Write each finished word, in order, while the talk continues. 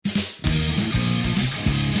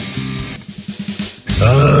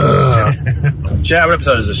Chad, what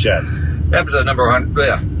episode is this, Chad? Episode number 100.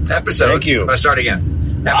 Yeah. Episode. Thank you. Let's start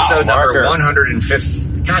again. Episode number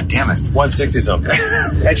 150. God damn it. 160 something.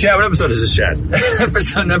 Hey, Chad, what episode is this, Chad?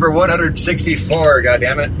 Episode number 164. God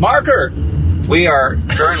damn it. Marker. We are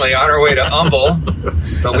currently on our way to Humble,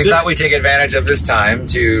 but we thought we'd take advantage of this time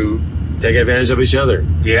to take advantage of each other.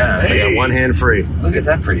 Yeah. I got one hand free. Look at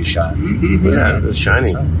that pretty shot. Mm-hmm. Yeah, it's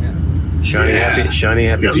shiny. Shiny,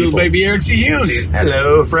 happy people. Little baby Eric C. Hughes.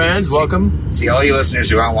 Hello, friends. Welcome. See, all you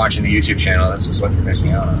listeners who aren't watching the YouTube channel, this is what you're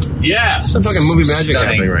missing out on. Yeah. Some fucking movie magic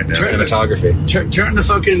happening right now. Cinematography. Turn the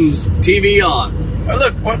fucking TV on. Oh,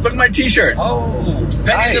 look at my T-shirt. Oh,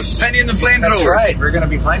 Penny and the Flamethrowers. That's right. We're going to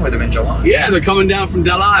be playing with them in July. Yeah, they're coming down from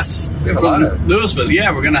Dallas. We have from Louisville.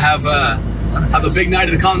 Yeah, we're going to have a big night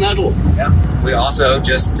at the Continental. Yeah. We also,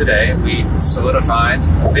 just today, we solidified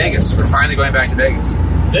Vegas. We're finally going back to Vegas.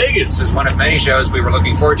 Vegas. This is one of many shows we were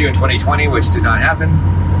looking forward to in 2020, which did not happen.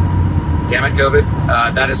 Damn it, COVID.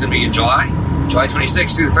 That is going to be in July. July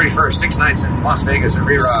 26th through the 31st. 6 nights in Las Vegas and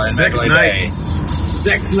Rera and Six Mandalay nights. Bay.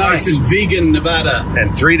 6 nights in Vegan, Nevada.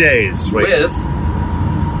 And 3 days. Wait.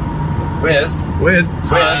 With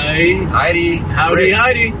Heidi.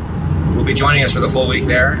 Howdy. Will be joining us for the full week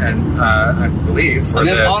there, and I believe for and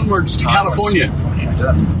then onwards to California. After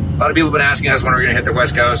that. A lot of people have been asking us when we're going to hit the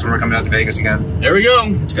West Coast, when we're coming out to Vegas again. There we go.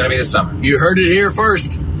 It's going to be this summer. You heard it here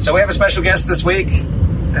first. So we have a special guest this week.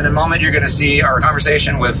 In a moment, you're going to see our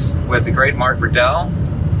conversation with the great Mark Riddell,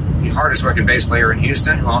 the hardest working bass player in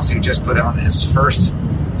Houston, who also just put out his first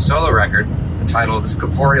solo record entitled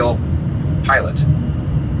Corporeal Pilot.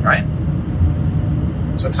 Right?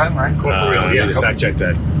 Is that the title, right? Corporeal, yeah. Fact check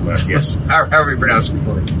that. Yes. However you pronounce it.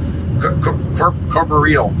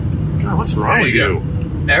 Corporeal. God, what's wrong with you?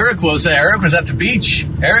 Eric was at the beach.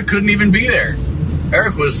 Eric couldn't even be there.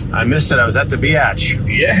 Eric was. I missed it. I was at the biatch.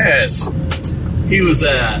 Yes. He was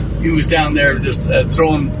down there just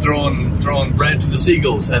throwing bread to the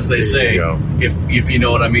seagulls, as they say. If you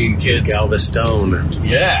know what I mean, kids. Galveston.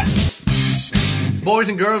 Yeah. Boys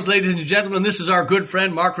and girls, ladies and gentlemen, this is our good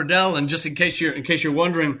friend Mark Riddell, and just in case you're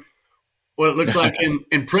wondering what it looks like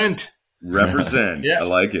in print. Represent. Yeah. I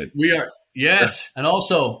like it. We are and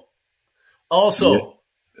also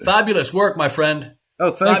fabulous work, my friend.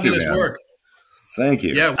 Oh, thank fabulous you, man. work. Thank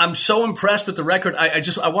you. Yeah, I'm so impressed with the record. I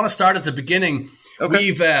want to start at the beginning.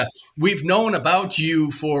 Okay. We've known about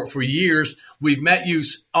you for years. We've met you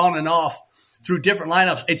on and off through different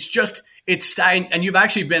lineups. It's and you've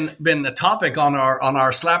actually been a topic on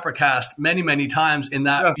our Slappercast many times. In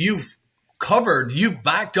that you've covered, you've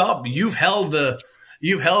backed up, you've held the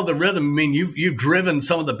rhythm. I mean, you've driven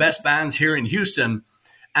some of the best bands here in Houston,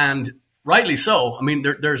 and rightly so. I mean,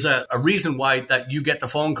 there's a reason why that you get the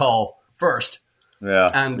phone call first. Yeah,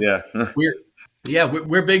 and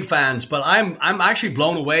we're big fans. But I'm actually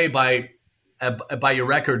blown away by your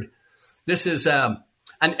record. This is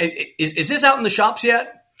is this out in the shops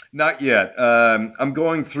yet? Not yet. I'm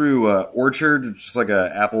going through Orchard, which is like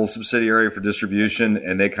a Apple subsidiary for distribution,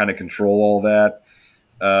 and they kind of control all that.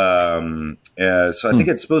 So I think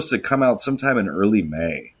it's supposed to come out sometime in early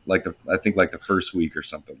May, like the first week or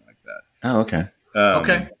something like that. Oh, okay.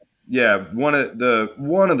 Okay. Yeah, one of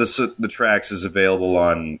the tracks is available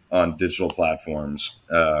on digital platforms.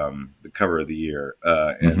 The cover of the year,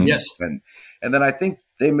 and then I think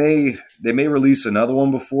they may release another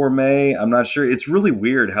one before May. I'm not sure. It's really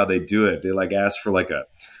weird how they do it. They like ask for like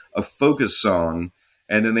a focus song,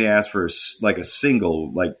 and then they ask for a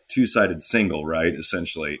single, like 2-sided single, right?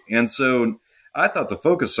 Essentially, and so I thought the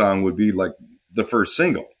focus song would be like the first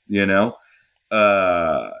single, you know.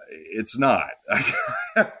 It's not.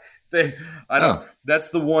 That's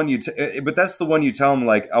the one but that's the one you tell them,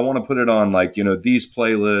 like, I want to put it on, like, you know, these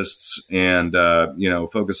playlists and,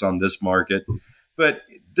 focus on this market. But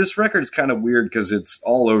this record is kind of weird because it's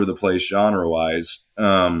all over the place genre wise.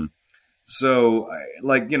 So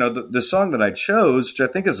like, you know, the song that I chose, which I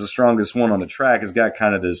think is the strongest one on the track, has got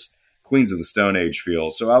kind of this Queens of the Stone Age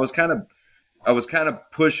feel. So I was kind of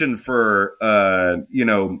pushing for,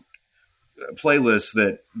 playlists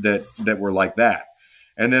that were like that.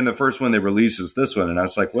 And then the first one they release is this one. And I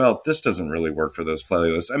was like, well, this doesn't really work for those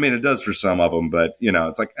playlists. I mean, it does for some of them, but, you know,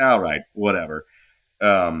 it's like, all right, whatever.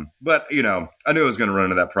 But, you know, I knew I was going to run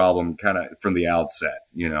into that problem kind of from the outset.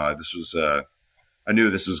 You know, I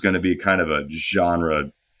knew this was going to be kind of a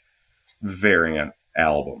genre variant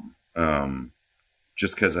album.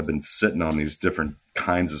 Just because I've been sitting on these different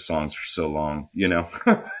kinds of songs for so long, you know?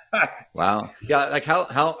 Wow. Yeah. Like how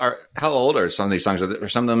old are some of these songs? Are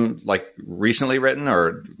some of them like recently written,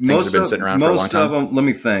 or things have been sitting around for a long time? Most of them, let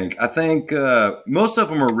me think. I think most of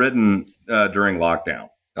them were written during lockdown.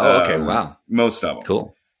 Oh, okay. Wow. Most of them.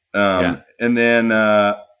 Cool. And then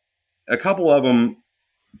a couple of them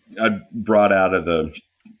I brought out of the,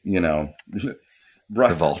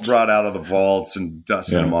 brought out of the vaults and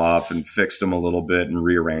dusted them off and fixed them a little bit and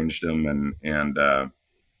rearranged them and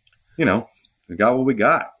we got what we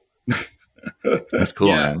got. That's cool,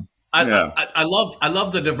 man. I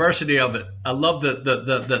love the diversity of it. I love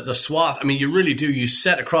the swath. I mean, you really do. You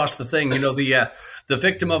set across the thing. The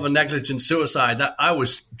victim of a negligent suicide. That I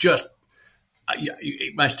was just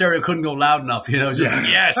my stereo couldn't go loud enough.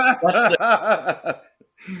 Yes. That's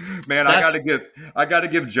Man, I got to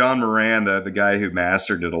give John Moran, the guy who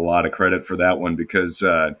mastered it, a lot of credit for that one because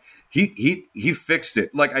he fixed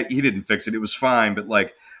it. Like he didn't fix it; it was fine. But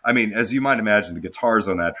as you might imagine, the guitars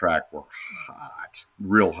on that track were hot,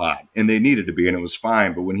 real hot, and they needed to be, and it was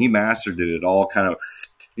fine. But when he mastered it, it all kind of,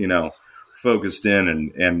 focused in,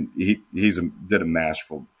 and he did a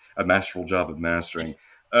masterful job of mastering.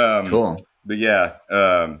 Cool. But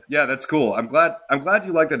that's cool. I'm glad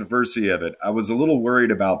you like the diversity of it. I was a little worried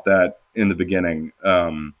about that in the beginning,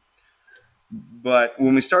 but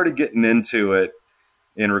when we started getting into it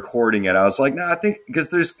and recording it, I was like, no, I think because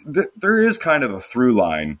there is kind of a through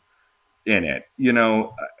line in it.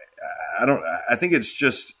 I think it's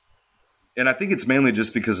just, and I think it's mainly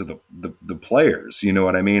just because of the players. You know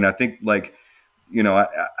what I mean? I think I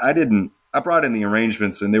brought in the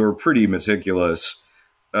arrangements and they were pretty meticulous.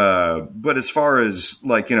 But as far as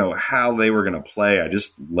how they were going to play, I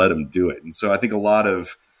just let them do it. And so I think a lot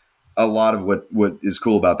of what is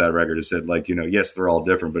cool about that record is that yes, they're all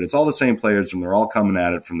different, but it's all the same players and they're all coming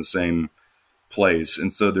at it from the same place.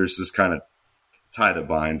 And so there's this kind of tie that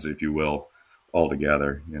binds, if you will, all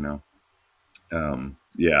together,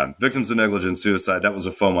 Victims of Negligent Suicide. That was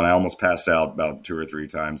a fun one. I almost passed out about 2 or 3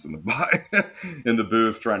 times in the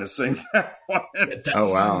booth trying to sing that one. Oh,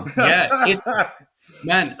 wow. Yeah.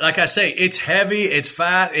 Man, like I say, it's heavy, it's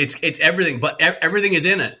fat, it's everything, but everything is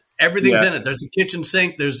in it. Everything's in it. There's a kitchen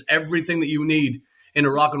sink. There's everything that you need in a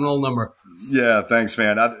rock and roll number. Yeah, thanks,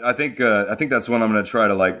 man. I think that's one I'm going to try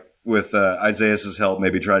to with Isaiah's help,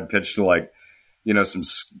 maybe try to pitch to some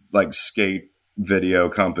skate video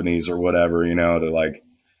companies or whatever, to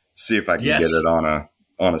see if I can get it on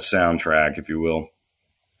a soundtrack, if you will.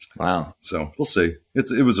 Wow. So we'll see.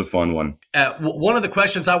 It was a fun one. One of the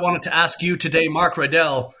questions I wanted to ask you today, Mark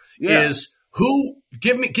Rydell, is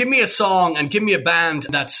give me a song and give me a band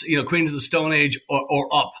that's, Queens of the Stone Age or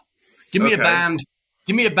up. Give me a band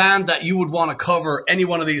that you would want to cover any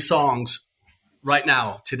one of these songs right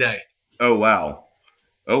now, today. Oh, wow.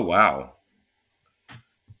 Oh,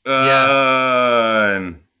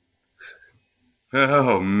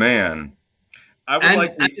 man.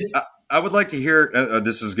 I would like to hear,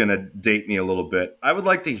 this is going to date me a little bit. I would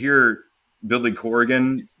like to hear Billy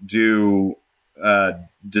Corgan do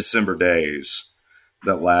December Days,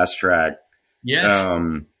 that last track. Yes.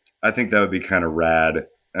 I think that would be kind of rad.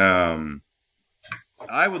 I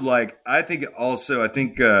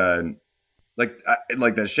think that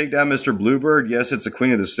Shakedown Mr. Bluebird. Yes, it's a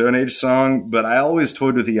Queen of the Stone Age song, but I always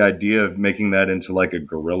toyed with the idea of making that into a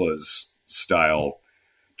Gorillaz style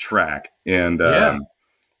track. And,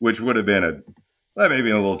 which would have been maybe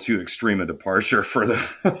a little too extreme a departure for the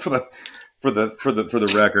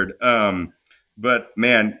record. But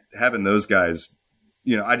man, having those guys,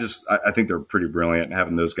 I think they're pretty brilliant.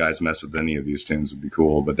 Having those guys mess with any of these tunes would be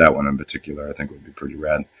cool. But that one in particular, I think would be pretty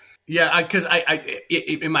rad. Yeah, because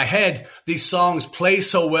in my head, these songs play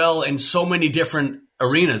so well in so many different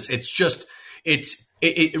arenas. It's just, it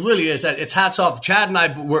really is. It's hats off. Chad and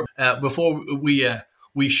I were before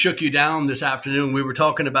we shook you down this afternoon. We were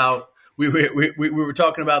talking about we were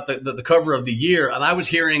talking about the cover of the year, and I was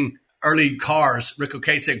hearing early Cars, Ric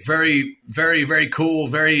Ocasek, very, very, very cool,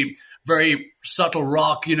 very, very subtle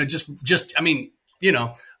rock. Just I mean,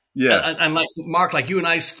 yeah. And like Mark, like you and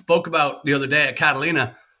I spoke about the other day at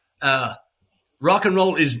Catalina, rock and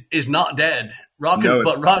roll is not dead.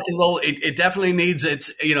 But rock and roll, it definitely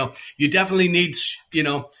needs you definitely need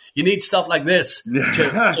you need stuff like this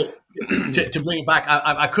to bring it back.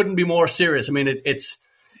 I couldn't be more serious. I mean, it's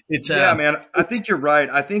man. I think you're right.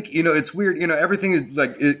 I think it's weird. Everything is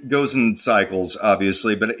it goes in cycles,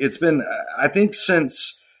 obviously, but it's been I think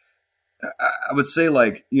since I would say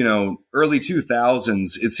early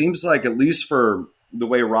 2000s. It seems like at least for the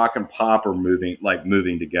way rock and pop are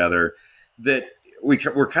moving together, that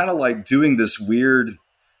we're kind of doing this weird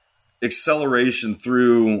acceleration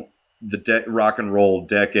through the rock and roll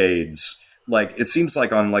decades. It seems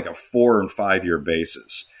like on a 4 and 5 year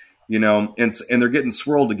basis, and they're getting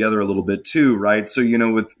swirled together a little bit too, right? So,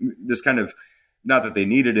 with this kind of not that they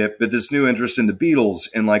needed it, but this new interest in the Beatles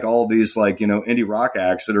and like all these like, indie rock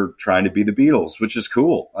acts that are trying to be the Beatles, which is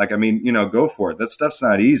cool. Like, I mean, go for it. That stuff's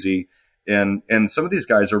not easy. And some of these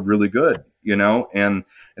guys are really good, and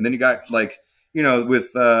then you got like,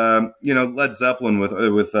 with, Led Zeppelin with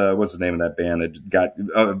what's the name of that band? It got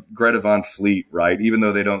Greta Van Fleet, right? Even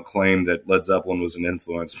though they don't claim that Led Zeppelin was an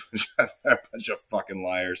influence, they're a bunch of fucking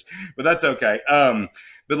liars, but that's okay.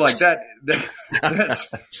 But like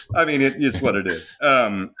that's, I mean, it's what it is.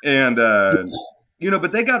 But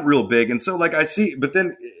they got real big. And so like I see, but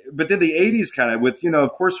then the 80s kind of with,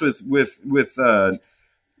 of course, with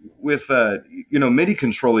MIDI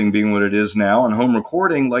controlling being what it is now and home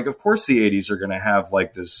recording, like, of course the 80s are going to have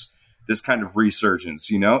like this kind of resurgence,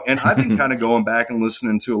 and I've been kind of going back and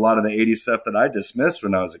listening to a lot of the 80s stuff that I dismissed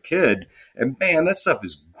when I was a kid. And man, that stuff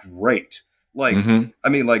is great. Like, I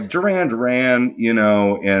mean, like Duran Duran,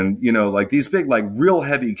 and, like these big, like real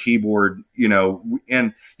heavy keyboard,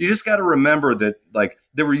 and you just got to remember that like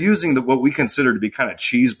they were using what we consider to be kind of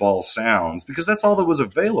cheeseball sounds because that's all that was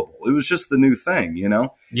available. It was just the new thing,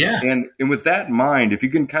 Yeah. And with that in mind, if you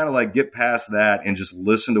can kind of like get past that and just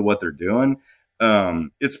listen to what they're doing,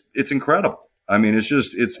 it's incredible. I mean,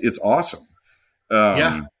 it's awesome.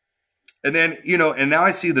 Yeah. And then, and now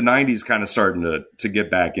I see the 90s kind of starting to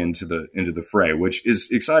get back into the fray, which is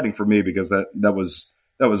exciting for me because that was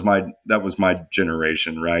my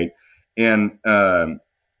generation. Right. And,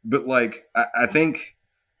 but like, I think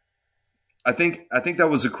that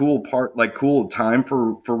was a cool time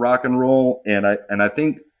for rock and roll. And I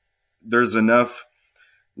think there's enough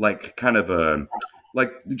like kind of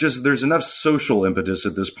there's enough social impetus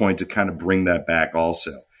at this point to kind of bring that back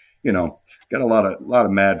also. Got a lot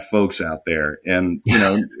of mad folks out there, and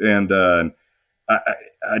and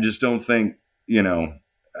I just don't think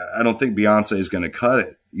I don't think Beyonce is going to cut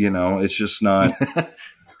it. It's just not.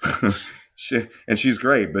 She's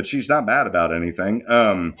great, but she's not bad about anything.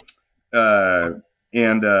 And I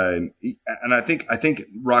think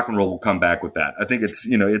rock and roll will come back with that. I think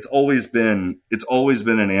it's always been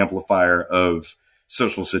an amplifier of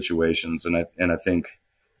social situations, and I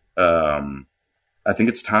think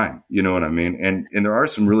it's time, you know what I mean? And there are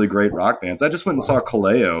some really great rock bands. I just went and saw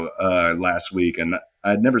Kaleo last week, and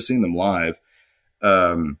I'd never seen them live.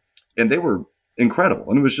 And they were incredible.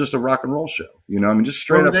 And it was just a rock and roll show, just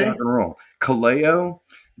straight up rock and roll. Kaleo,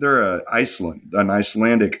 they're an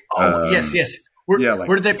Icelandic. Yes. Where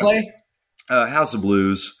did they play? House of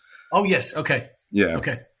Blues. Oh, yes. Okay. Yeah.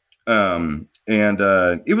 Okay. And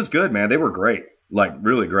it was good, man. They were great, like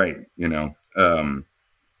really great,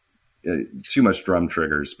 too much drum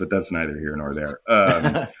triggers, but that's neither here nor there.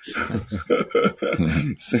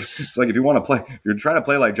 It's like if you want to play, if you're trying to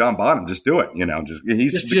play like John Bonham, just do it. Go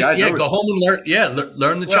home and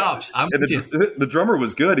learn the chops. The drummer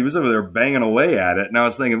was good. He was over there banging away at it, and I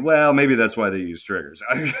was thinking, well, maybe that's why they use triggers.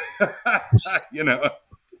 Gotta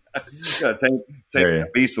take the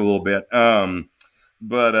beast a little bit.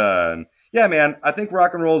 Yeah, man, I think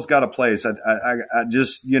rock and roll's got a place. I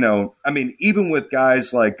just, I mean, even with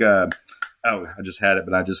guys like, I just had it,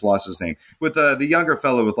 but I just lost his name. With the younger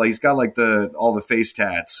fellow with he's got like all the face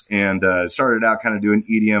tats and started out kind of doing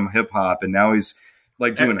EDM hip hop, and now he's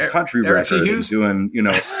like doing a country record and doing,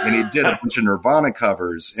 and he did a bunch of Nirvana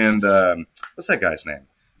covers. And what's that guy's name?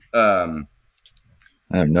 I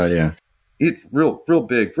have no idea. He's real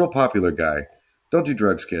big, real popular guy. Don't do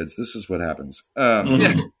drugs, kids. This is what happens.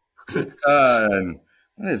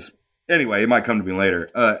 Anyway, it might come to me later.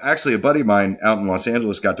 Actually, a buddy of mine out in Los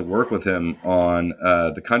Angeles got to work with him on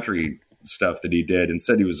the country stuff that he did, and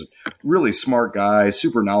said he was a really smart guy,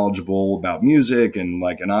 super knowledgeable about music, and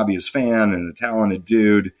like an obvious fan and a talented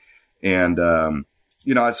dude. And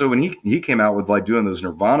so when he came out with like doing those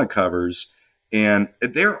Nirvana covers, and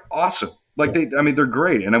they're awesome. Like they're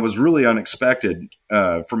great, and it was really unexpected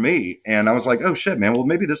for me. And I was like, "Oh shit, man! Well,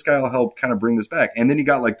 maybe this guy will help kind of bring this back." And then you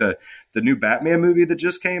got like the new Batman movie that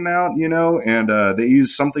just came out, and they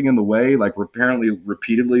used Something in the Way like apparently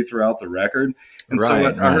repeatedly throughout the record. And so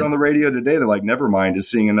I heard on the radio today that like Nevermind is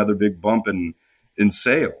seeing another big bump in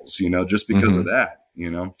sales, just because of that,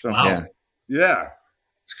 So, wow. Yeah.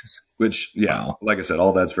 Which, like I said,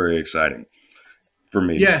 all that's very exciting for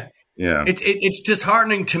me. Yeah. Yeah, it's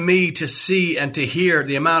disheartening to me to see and to hear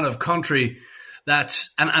the amount of country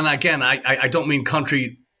that's and again I don't mean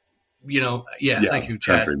country, thank you,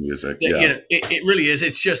 Chad. Country music, it really is.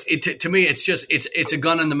 It's just to me it's just it's a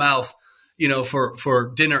gun in the mouth,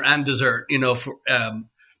 for dinner and dessert, for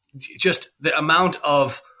just the amount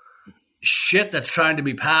of shit that's trying to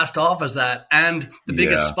be passed off as that, and the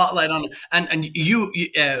biggest spotlight on it. And you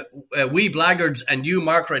we Blackguards and you,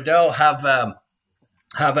 Mark Rydell, have.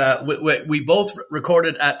 we both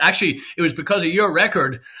recorded at, actually, it was because of your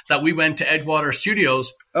record that we went to Edgewater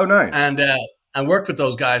Studios. Oh, nice. And worked with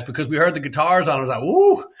those guys because we heard the guitars on. I was like,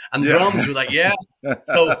 woo. And the drums were like, yeah.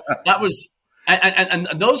 So that was, and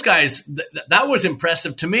those guys, that was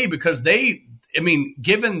impressive to me because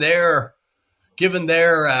given their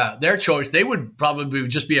choice, they would probably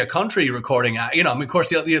just be a country recording. Of course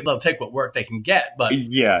they'll take what work they can get, but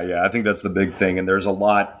yeah, I think that's the big thing. And there's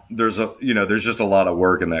just a lot of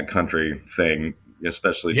work in that country thing,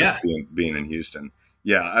 especially being in Houston.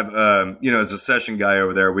 Yeah, I've as a session guy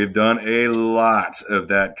over there, we've done a lot of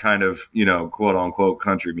that kind of quote unquote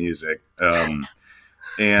country music, and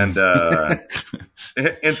and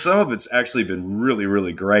some of it's actually been really,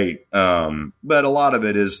 really great. But a lot of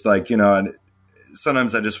it is like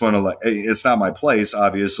sometimes I just want to it's not my place.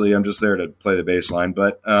 Obviously, I'm just there to play the bass line.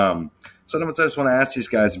 But sometimes I just want to ask these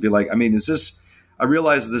guys to be like, is this? I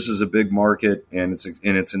realize this is a big market and it's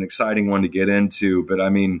an exciting one to get into. But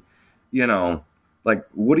like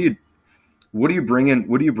what do you bring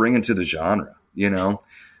into the genre?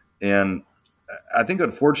 And I think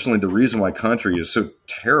unfortunately the reason why country is so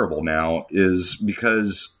terrible now is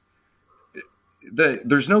because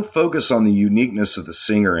there's no focus on the uniqueness of the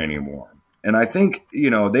singer anymore. And I think,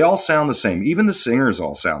 they all sound the same. Even the singers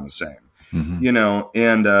all sound the same, and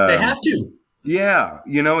they have to. Yeah.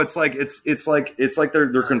 It's like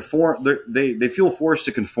they're conform. They feel forced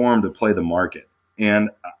to conform to play the market.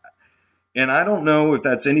 And I don't know if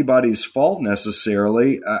that's anybody's fault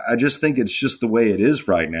necessarily. I just think it's just the way it is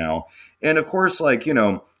right now. And of course,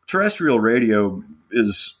 terrestrial radio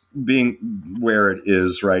is being where it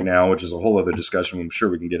is right now, which is a whole other discussion. I'm sure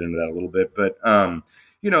we can get into that a little bit, but,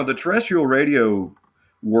 the terrestrial radio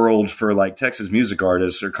world for like Texas music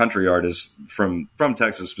artists or country artists from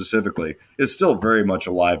Texas specifically is still very much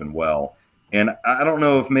alive and well. And I don't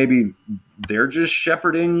know if maybe they're just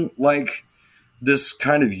shepherding like this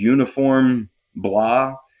kind of uniform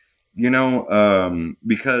blah,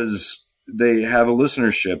 because they have a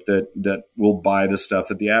listenership that will buy the stuff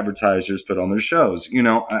that the advertisers put on their shows.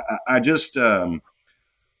 I just,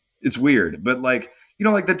 it's weird, but like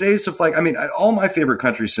the days of all my favorite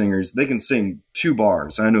country singers, they can sing 2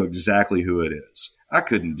 bars. I know exactly who it is. I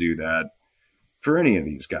couldn't do that for any of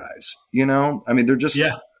these guys, they're just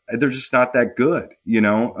not that good,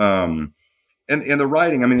 and the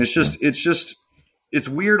writing, it's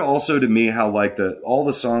weird also to me how like all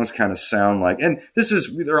the songs kind of sound like, and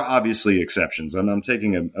there are obviously exceptions and I'm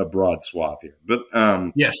taking a broad swath here, but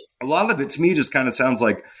yes, a lot of it to me just kind of sounds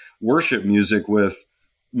like worship music with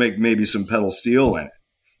maybe some pedal steel in it,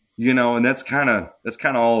 and that's kind of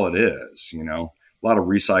all it is, a lot of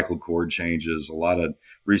recycled chord changes, a lot of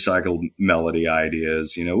recycled melody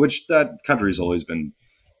ideas, which that country's always been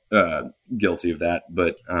guilty of that,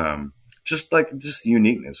 but just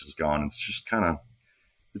uniqueness is gone.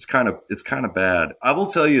 It's kind of bad. I will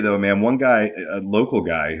tell you though, man, one guy, a local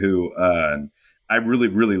guy who I really,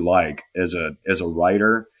 really like as a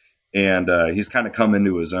writer, and he's kind of come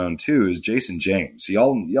into his own too, is Jason James.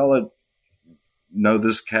 Y'all know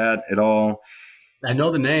this cat at all? I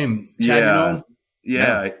know the name. Chad,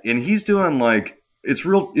 yeah. And he's doing like, it's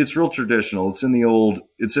real traditional. It's in the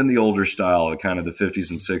older style, kind of the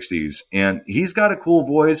 50s and 60s. And he's got a cool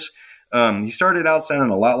voice. He started out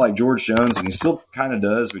sounding a lot like George Jones, and he still kind of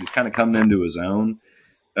does, but he's kind of coming into his own.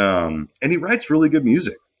 And he writes really good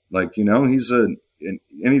music. Like, he's a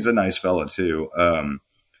nice fella too.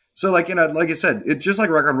 So like, like I said, it's just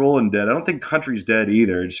like rock and roll and dead. I don't think country's dead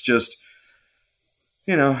either. It's just,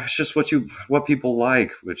 it's just what people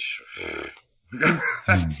like, which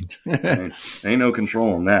ain't no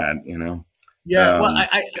control on that, Yeah. Well,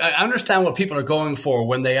 I understand what people are going for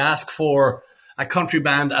when they ask for a country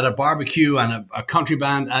band at a barbecue and a country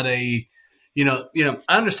band at a, I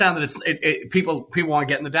understand that people want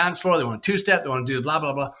to get in the dance floor. They want to 2-step. They want to do blah,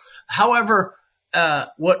 blah, blah. However,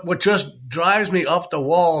 what just drives me up the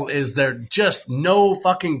wall is there just no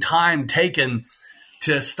fucking time taken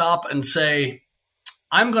to stop and say,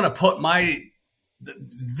 I'm going to put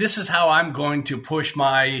this is how I'm going to push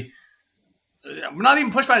not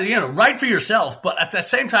even push write for yourself, but at the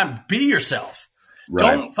same time, be yourself.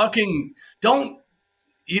 Right. Don't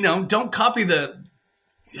copy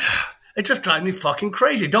it just drives me fucking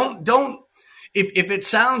crazy. If it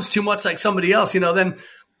sounds too much like somebody else, then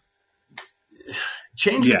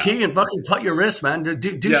change the key and fucking cut your wrist, man.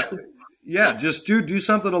 Just do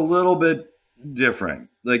something a little bit different.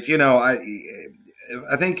 Like, I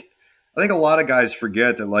think a lot of guys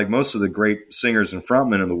forget that like most of the great singers and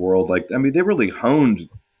frontmen in the world, they really honed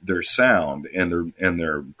their sound and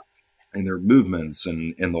their movements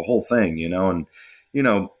and the whole thing, and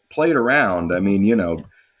play it around. I mean, you know,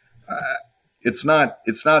 it's not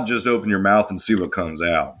just open your mouth and see what comes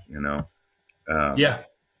out, you know?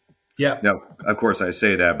 Yeah. Now, of course, I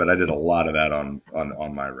say that, but I did a lot of that on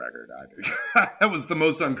my record. I did. That was the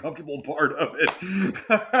most uncomfortable part of it.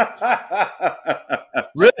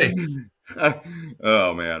 Really?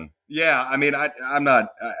 Oh man, yeah. I mean, I'm not.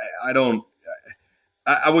 I don't.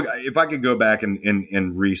 I would, if I could go back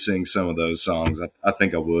and re-sing some of those songs. I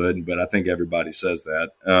think I would, but I think everybody says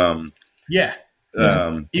that. Yeah.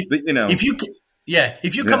 But you know, if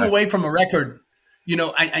you come away from a record, you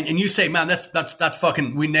know, and you say, man, that's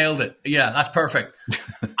fucking, we nailed it. Yeah, that's perfect.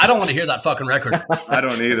 I don't want to hear that fucking record. I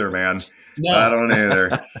don't either, man. No. I don't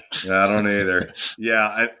either.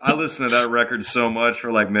 Yeah, I listened to that record so much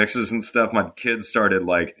for like mixes and stuff. My kids started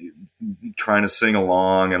like trying to sing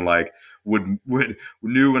along and like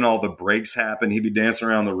knew when all the breaks happened. He'd be dancing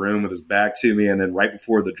around the room with his back to me, and then right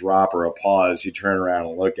before the drop or a pause, he'd turn around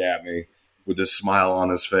and look at me with this smile on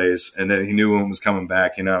his face, and then he knew when it was coming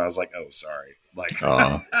back, you know. And I was like, "Oh, sorry." Like,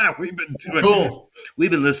 we've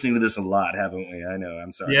been listening to this a lot, haven't we? I know.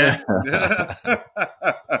 I'm sorry. Yeah.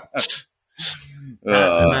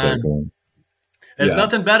 There's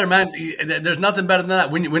nothing better, man. There's nothing better than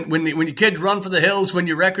that. When your kids run for the hills, when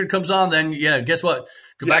your record comes on, then guess what?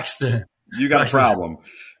 Go back to the. You got a problem.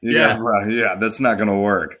 Yeah, that's not going to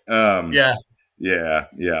work. Yeah.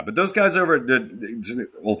 But those guys over at the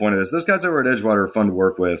whole point of this, those guys over at Edgewater are fun to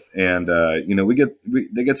work with, and you know,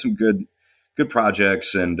 they get some good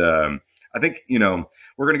projects, and I think, you know,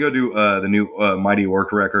 we're going to go do the new Mighty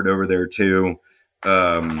Orc record over there too,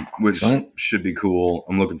 which should be cool.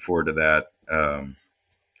 I'm looking forward to that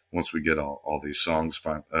once we get all these songs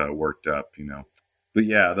worked up, you know. But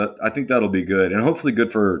yeah, I think that'll be good, and hopefully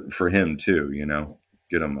good for him too, you know.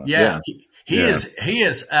 Get him. He is.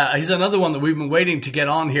 He's another one that we've been waiting to get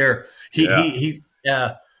on here. He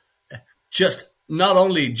just not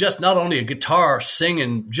only a guitar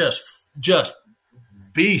singing, just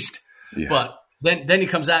beast, but then he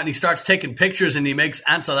comes out and he starts taking pictures and he makes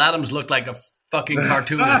Ansel Adams look like a fucking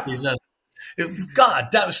cartoonist. He's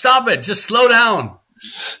stop it, just slow down.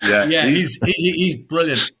 Yeah, he's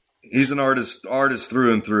brilliant. He's an artist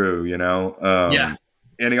through and through, you know.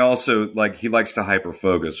 And he also he likes to hyper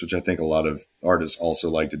focus, which I think a lot of artists also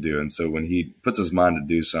like to do. And so when he puts his mind to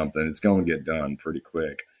do something, it's going to get done pretty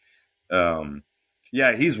quick.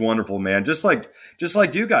 Yeah, he's wonderful, man. Just like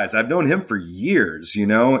you guys, I've known him for years, you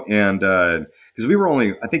know, and because we were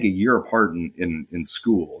only, I think, a year apart in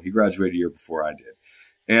school. He graduated a year before I did.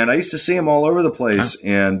 And I used to see him all over the place.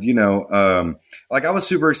 And, you know, I was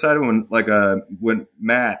super excited when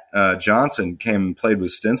Matt Johnson came and played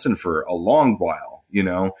with Stinson for a long while, you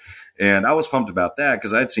know, and I was pumped about that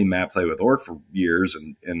because I'd seen Matt play with Orc for years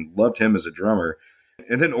and loved him as a drummer.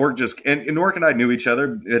 And then Orc and Orc and I knew each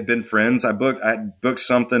other, had been friends. I booked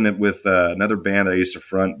something with another band that I used to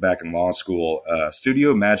front back in law school,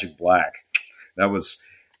 Studio Magic Black. I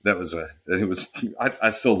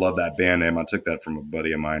still love that band name. I took that from a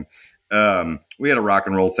buddy of mine. We had a rock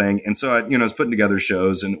and roll thing. And so I was putting together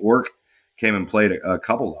shows, and Orc came and played a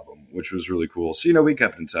couple of them, which was really cool. So, you know, we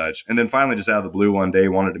kept in touch. And then finally, just out of the blue one day,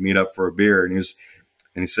 wanted to meet up for a beer. And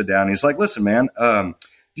he sat down and he's like, "Listen, man,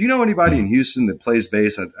 do you know anybody in Houston that plays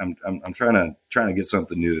bass? I'm trying to get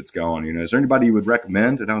something new that's going. You know, is there anybody you would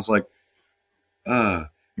recommend?" And I was like, hello.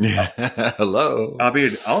 I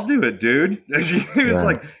mean, I'll do it, dude. He was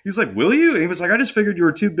like, "Will you?" And he was like, "I just figured you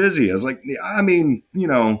were too busy." I was like, "I mean, you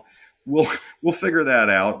know, we'll figure that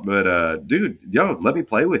out. But dude, let me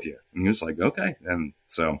play with you." And he was like, "Okay." And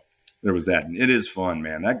so there was that. And it is fun,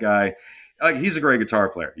 man. That guy, he's a great guitar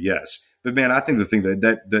player, yes. But man, I think the thing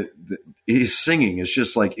that his singing is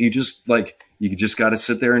just you just got to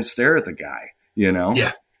sit there and stare at the guy, you know?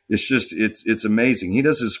 Yeah. It's just, it's amazing. He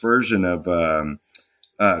does this version of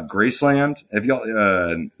Graceland. Have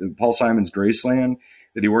y'all, Paul Simon's Graceland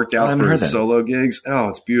that he worked out for his solo gigs? Oh,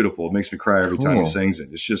 it's beautiful. It makes me cry every time he sings it.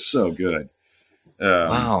 It's just so good.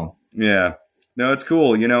 Wow. Yeah. No, it's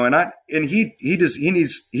cool, you know, and he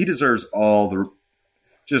deserves all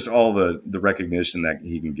the recognition that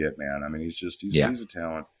he can get, man. I mean, he's a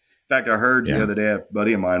talent. In fact, I heard the other day a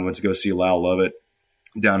buddy of mine went to go see Lyle Lovett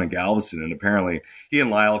down in Galveston, and apparently he and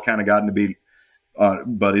Lyle kind of gotten to be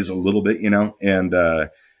buddies a little bit, you know, and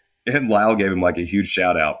Lyle gave him like a huge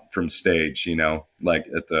shout out from stage, you know, like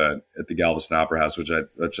at the Galveston Opera House, which I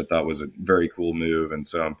thought was a very cool move. And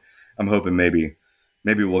so I'm hoping maybe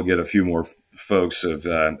we'll get a few more folks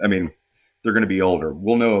I mean, they're going to be older.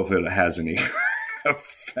 We'll know if it has any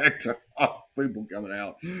effect on people coming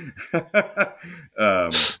out.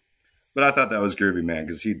 But I thought that was groovy, man,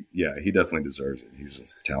 because he definitely deserves it. He's a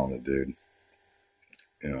talented dude.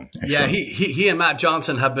 Yeah, he and Matt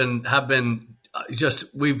Johnson have been just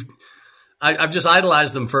I've just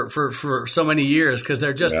idolized them for so many years because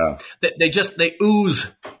they're just they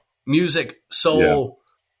ooze music, soul,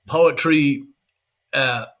 poetry,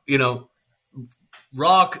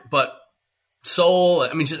 rock, but soul.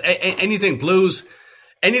 I mean, just anything, blues,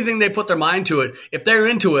 anything they put their mind to it. If they're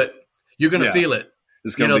into it, you're going to feel it.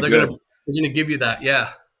 It's going to be good. They're going to give you that.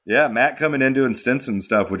 Yeah. Yeah, Matt coming in doing Stinson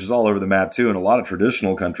stuff, which is all over the map too, and a lot of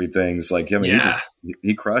traditional country things. Like, I mean,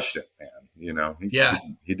 he crushed it, man.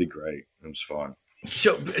 He did great. It was fun.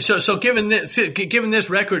 So given this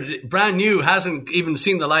record, brand new, hasn't even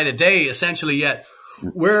seen the light of day essentially yet.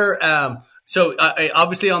 We're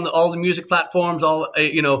obviously on all the music platforms,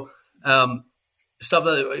 stuff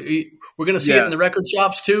that we're going to see it in the record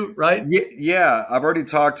shops too, right? Yeah, I've already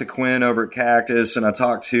talked to Quinn over at Cactus, and I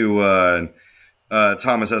talked to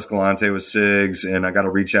Thomas Escalante with Sigs, and I got to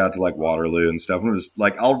reach out to like Waterloo and stuff. I'm just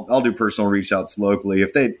like, I'll do personal reach outs locally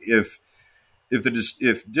if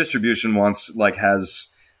distribution has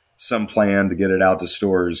some plan to get it out to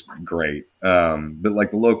stores, great. But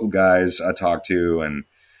like the local guys I talked to, and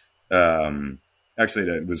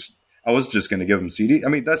actually I was just going to give them CD. I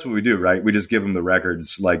mean, that's what we do, right? We just give them the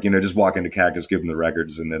records, just walk into Cactus, give them the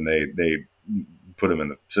records, and then they put them in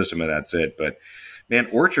the system, and that's it. But man,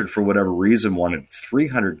 Orchard, for whatever reason, wanted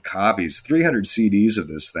 300 copies, 300 CDs of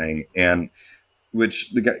this thing, and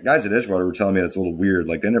which the guys at Edgewater were telling me that's a little weird.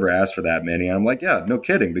 Like, they never asked for that many. I'm like, yeah, no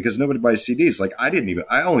kidding, because nobody buys CDs. Like, I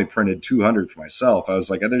only printed 200 for myself. I was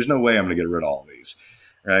like, there's no way I'm going to get rid of all of these,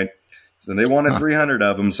 right? So they wanted 300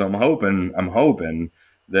 of them. So I'm hoping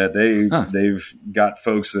that they've got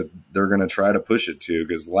folks that they're going to try to push it to,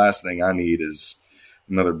 because the last thing I need is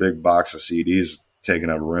another big box of CDs taking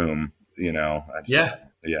up room. Yeah.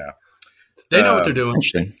 They know what they're doing.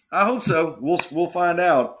 I hope so. We'll find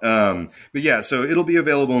out. But yeah, so it'll be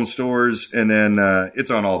available in stores, and then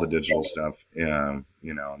it's on all the digital stuff.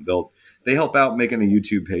 They help out making a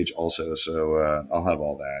YouTube page also, so I'll have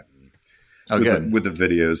all that. Good. With the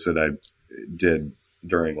videos that I did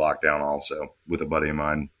during lockdown, also with a buddy of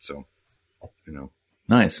mine. So,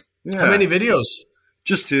 nice. Yeah. How many videos?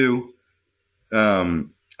 Just 2.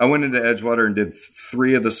 I went into Edgewater and did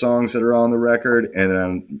 3 of the songs that are on the record, and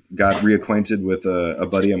then got reacquainted with a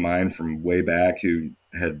buddy of mine from way back who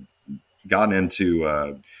had gotten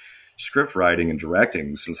into script writing and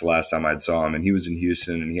directing since the last time I'd saw him. And he was in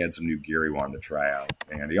Houston, and he had some new gear he wanted to try out.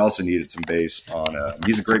 And he also needed some bass on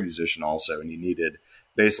he's a great musician also, and he needed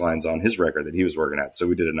bass lines on his record that he was working at. So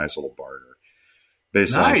we did a nice little barter.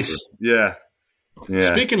 Bass nice. Yeah.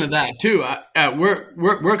 Speaking of that too,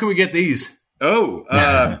 where can we get these? Oh,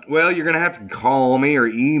 well, you're going to have to call me or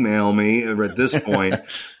email me at this point.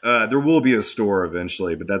 There will be a store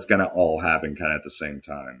eventually, but that's going to all happen kind of at the same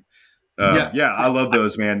time. I love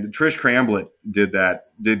those, man. Trish Cramblett did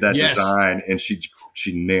that design, and she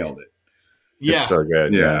nailed it. Yeah. It's so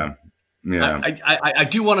good. Yeah. I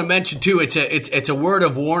do want to mention too, it's a word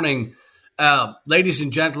of warning. Ladies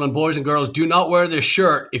and gentlemen, boys and girls, do not wear this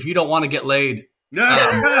shirt if you don't want to get laid. I'm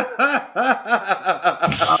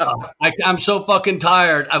so fucking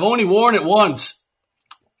tired. I've only worn it once,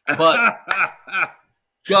 but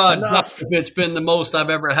God, it's been the most I've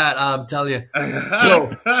ever had. I'm telling you.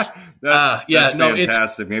 So, that's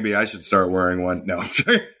fantastic. Maybe I should start wearing one. No, I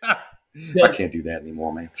can't do that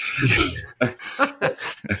anymore, man.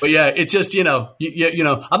 But yeah, it's just I'm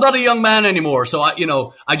not a young man anymore, so I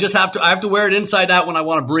have to wear it inside out when I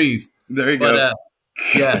want to breathe. There you go.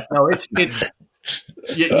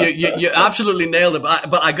 You absolutely nailed it.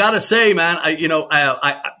 But I gotta say, man, I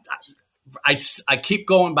keep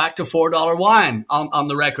going back to $4 wine on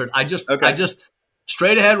the record. I just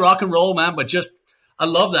straight ahead rock and roll, man. But I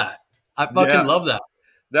love that. I fucking love that.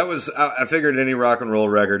 That was I figured any rock and roll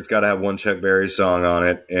record's got to have one Chuck Berry song on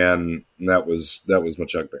it, and that was my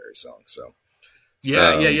Chuck Berry song. So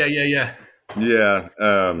yeah.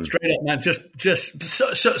 Straight up, man. Just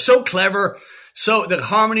so clever. So the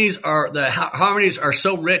harmonies are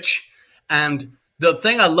so rich, and the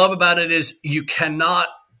thing I love about it is you cannot.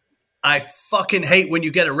 I fucking hate when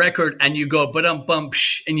you get a record and you go ba-dum-bum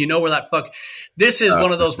psh, and you know where that fuck. This is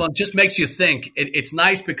one of those ones. Just makes you think. It's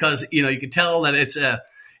nice because you can tell that it's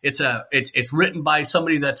written by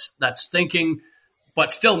somebody that's thinking,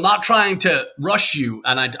 but still not trying to rush you.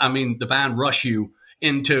 And I mean the band rush you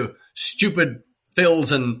into stupid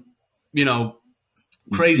fills and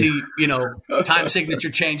crazy, time signature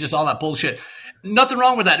changes, all that bullshit. Nothing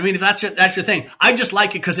wrong with that. I mean, if that's your thing. I just like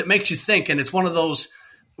it because it makes you think, and it's one of those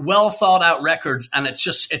well thought out records, and it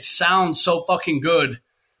sounds so fucking good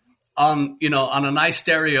on a nice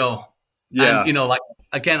stereo. Yeah. And,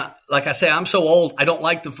 again, like I say, I'm so old. I don't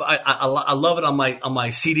like I love it on my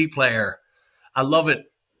CD player. I love it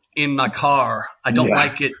in my car. I don't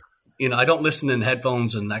like it. I don't listen in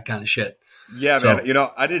headphones and that kind of shit. Yeah, so, man.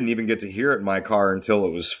 I didn't even get to hear it in my car until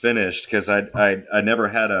it was finished because I never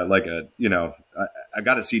had I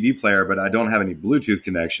got a CD player, but I don't have any Bluetooth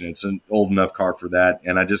connection. It's an old enough car for that,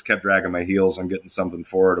 and I just kept dragging my heels on getting something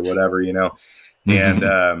for it or whatever, and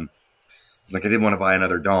I didn't want to buy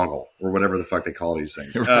another dongle or whatever the fuck they call these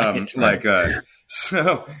things.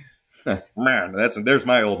 Man, there's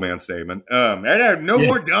my old man statement. I have no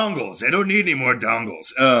more dongles. I don't need any more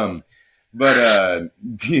dongles.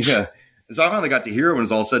 So I finally got to hear it when it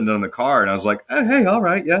was all said and done in the car, and I was like, oh, hey, all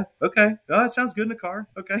right, yeah, okay. Oh, it sounds good in the car.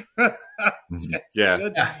 Okay. Yeah.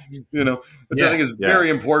 Good. Which I think is very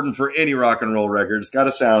important for any rock and roll record. It's got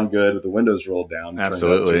to sound good with the windows rolled down.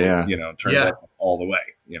 Absolutely, turn it up all the way,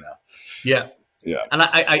 Yeah. Yeah. And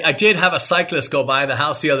I did have a cyclist go by the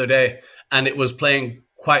house the other day, and it was playing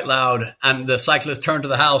quite loud, and the cyclist turned to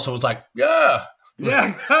the house and was like, yeah.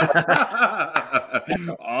 Yeah.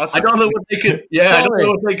 Awesome. I don't know what they could. Yeah, I don't know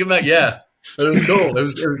what they could make. Yeah, it was cool. It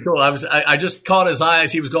was cool. I just caught his eye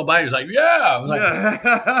as he was going by. He was like, "Yeah." I was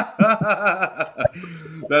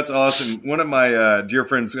like, "That's awesome." One of my dear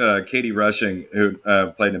friends, Katie Rushing, who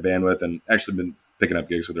played in a band with, and actually been picking up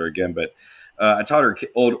gigs with her again. But I taught her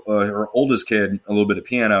her oldest kid a little bit of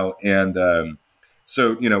piano, and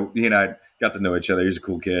so he and I got to know each other. He's a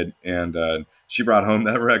cool kid, and she brought home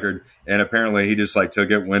that record, and apparently he just took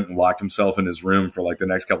it, went and locked himself in his room for the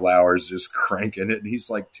next couple hours, just cranking it. And he's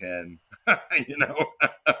 10,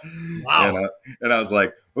 Wow. And I was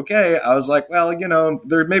like, okay. I was like, well,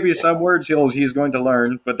 there may be some words he's going to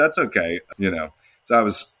learn, but that's okay. So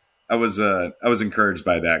I was encouraged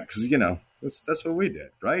by that because that's what we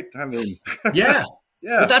did, right? I mean, yeah.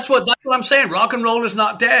 Yeah. But that's what I'm saying. Rock and roll is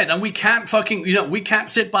not dead, and we can't we can't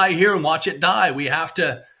sit by here and watch it die. We have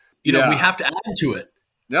to. We have to add to it.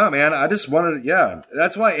 No, man, I just wanted to,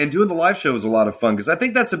 that's why. And doing the live show is a lot of fun because I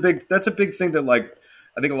think that's a big thing that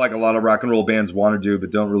I think a lot of rock and roll bands want to do,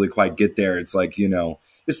 but don't really quite get there. It's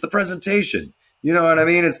it's the presentation, you know what I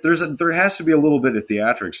mean? There has to be a little bit of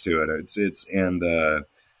theatrics to it.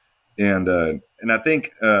 And I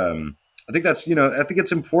think that's, I think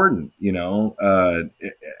it's important, I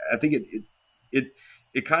think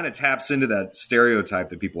it kind of taps into that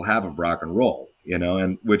stereotype that people have of rock and roll,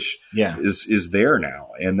 and which is there now,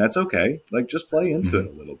 and that's okay. Just play into it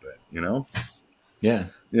a little bit, Yeah.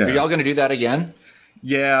 Are y'all going to do that again?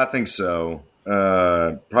 Yeah, I think so.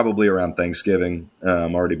 Probably around Thanksgiving.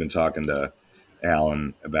 I've already been talking to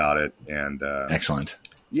Alan about it, and excellent.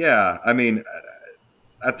 Yeah, I mean,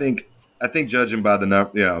 I think judging by the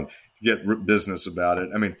number, get business about it.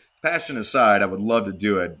 I mean, passion aside, I would love to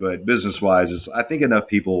do it, but business-wise, I think enough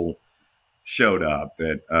people showed up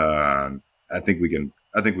that I think we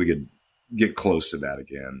could get close to that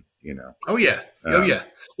again. Oh yeah.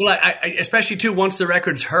 Well, I especially too once the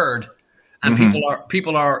record's heard and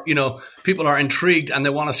people are intrigued and they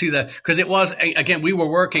want to see that because it was again we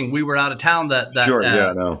were out of town that sure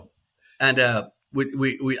no and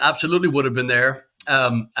we absolutely would have been there.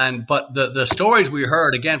 But the stories we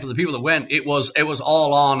heard again from the people that went, it was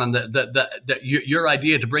all on, and your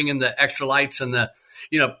idea to bring in the extra lights and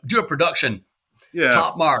do a production,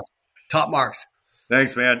 top marks.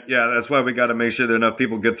 Thanks, man. Yeah, that's why we got to make sure that enough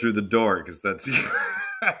people get through the door because that's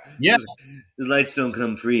yeah. The lights don't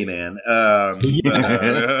come free, man.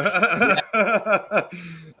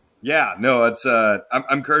 Yeah, no, it's I'm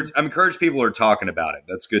encouraged people are talking about it.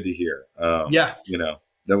 That's good to hear.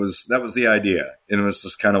 That was the idea, and it was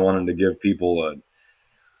just kind of wanting to give people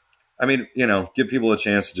give people a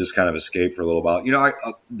chance to just kind of escape for a little while.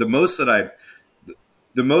 The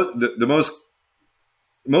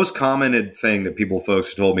most commented thing that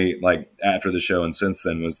folks told me after the show and since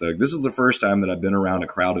then was this is the first time that I've been around a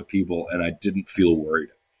crowd of people and I didn't feel worried.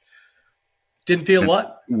 Didn't feel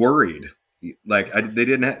what? Worried. They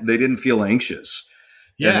didn't feel anxious.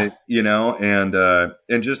 Yeah. And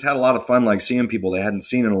just had a lot of fun, seeing people they hadn't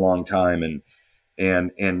seen in a long time and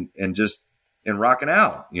rocking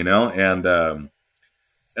out, and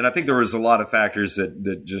I think there was a lot of factors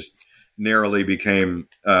that just narrowly became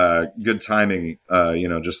good timing,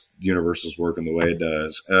 just Universal's working the way it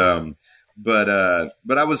does. But I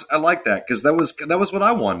like that because that was what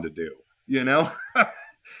I wanted to do, I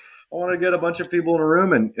want to get a bunch of people in a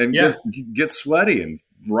room and get sweaty and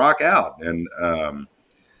rock out. And,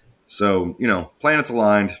 so, planets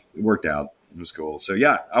aligned, it worked out. It was cool. So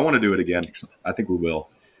yeah, I want to do it again. I think we will.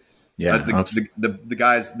 Yeah.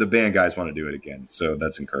 The band guys want to do it again. So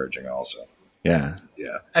that's encouraging also. Yeah.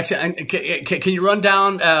 Yeah. Actually, can you run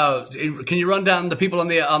down? Can you run down the people on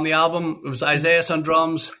the album? It was Isaiah on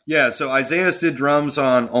drums. Yeah, so Isaiah did drums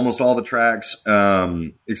on almost all the tracks,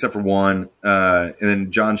 except for one, and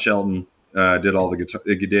then John Shelton did all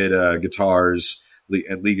the guitars,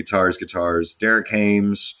 lead guitars. Derek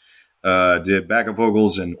Hames did backup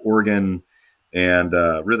vocals and organ and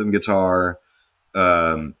rhythm guitar,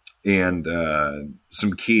 and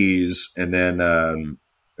some keys, and then.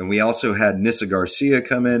 And we also had Nissa Garcia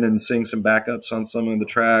come in and sing some backups on some of the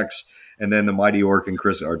tracks. And then the Mighty Orc and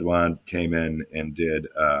Chris Ardoin came in and did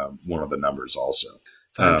one of the numbers also.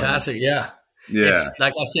 Fantastic. Yeah. Yeah.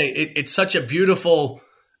 Like I say, it's such a beautiful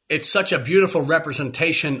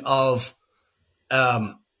representation of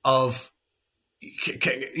kind of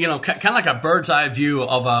like a bird's eye view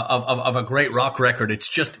of a great rock record. It's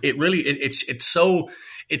just, it's so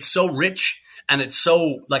rich. And it's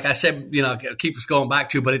so, like I said, it keeps going back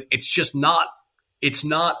to, but it's not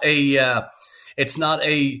a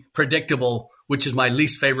predictable, which is my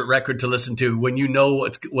least favorite record to listen to when you know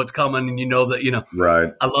what's coming and you know that,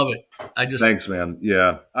 right. I love it. Thanks, man.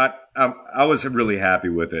 Yeah. I was really happy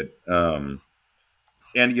with it. And,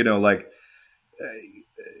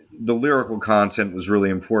 the lyrical content was really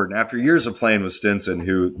important after years of playing with Stinson,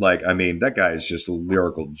 who that guy is just a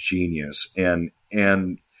lyrical genius and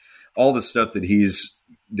all the stuff that he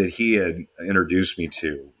had introduced me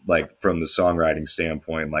to, like from the songwriting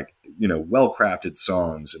standpoint, well-crafted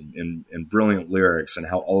songs and brilliant lyrics and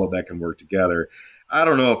how all of that can work together. I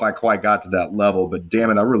don't know if I quite got to that level, but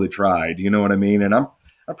damn it, I really tried. You know what I mean? And I'm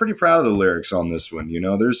pretty proud of the lyrics on this one. If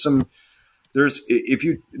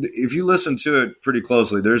you listen to it pretty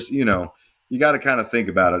closely, you got to kind of think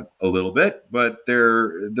about it a little bit, but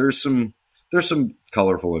there's some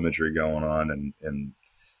colorful imagery going on and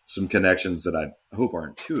some connections that I hope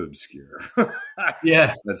aren't too obscure.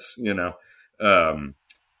 Yeah. That's,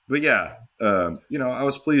 but yeah, I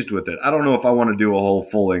was pleased with it. I don't know if I want to do a whole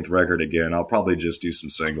full length record again. I'll probably just do some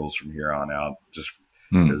singles from here on out, just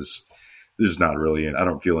because there's not really, I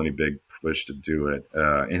don't feel any big push to do it.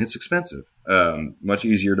 And it's expensive, much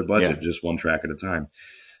easier to budget just one track at a time.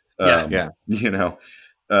 So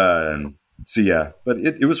yeah, but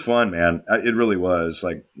it was fun, man. It really was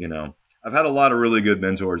I've had a lot of really good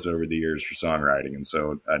mentors over the years for songwriting. And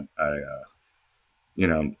so I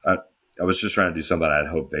was just trying to do something I'd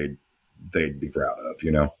hope they'd be proud of,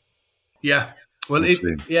 Yeah. Well,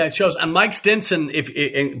 it shows. And Mike Stinson,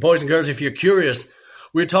 boys and girls, if you're curious,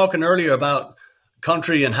 we were talking earlier about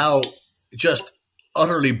country and how just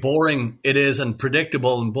utterly boring it is and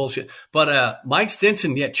predictable and bullshit. But Mike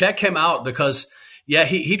Stinson, check him out because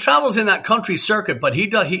he travels in that country circuit, but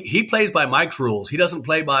he plays by Mike's rules. He doesn't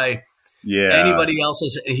play by anybody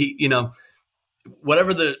else's.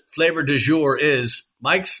 Whatever the flavor du jour is,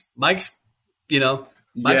 Mike's writing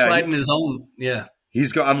his own. Yeah.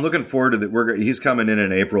 I'm looking forward to that. He's coming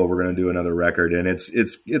in April. We're going to do another record, and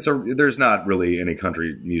there's not really any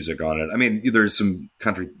country music on it. I mean, there's some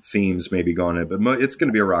country themes maybe going in, but it's going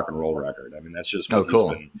to be a rock and roll record. I mean, that's just what he's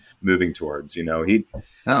been moving towards.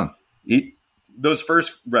 Those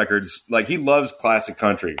first records, he loves classic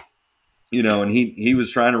country, and he was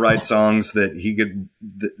trying to write songs that he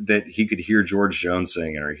could hear George Jones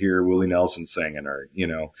singing or hear Willie Nelson singing or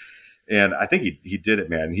And I think he did it,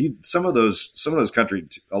 man. A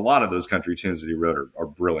lot of those country tunes that he wrote are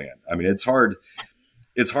brilliant. I mean, it's hard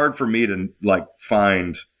for me to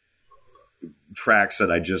find tracks that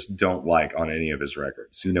I just don't like on any of his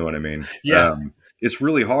records. You know what I mean? Yeah. It's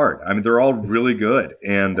really hard. I mean, they're all really good.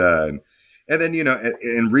 And then,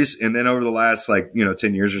 and then over the last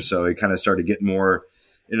 10 years or so, he kind of started getting more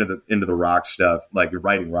into the rock stuff,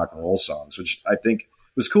 writing rock and roll songs, which I think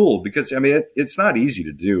was cool because, I mean, it's not easy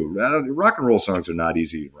to do. Rock and roll songs are not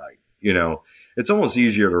easy to write. It's almost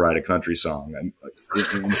easier to write a country song in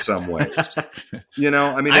some ways. I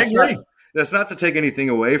mean, I agree. That's not to take anything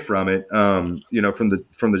away from it, from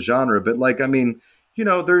the genre, but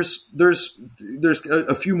there's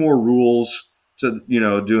a few more rules to,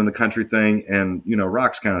 doing the country thing, and,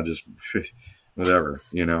 rock's kind of just whatever,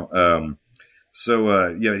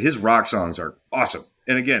 So his rock songs are awesome.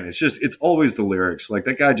 And again, it's always the lyrics.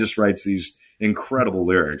 That guy just writes these incredible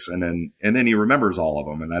lyrics, and then he remembers all of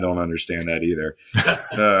them. And I don't understand that either.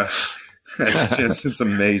 It's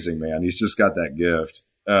amazing, man. He's just got that gift.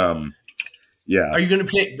 Yeah. Are you going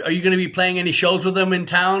to be playing any shows with him in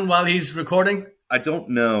town while he's recording? I don't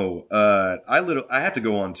know. I have to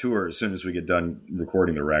go on tour as soon as we get done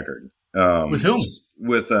recording the record. With whom?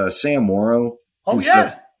 With Sam Morrow. Oh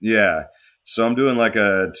yeah. Yeah. So I'm doing a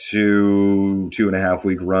 2.5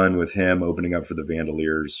 week run with him, opening up for the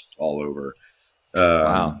Vandaliers all over.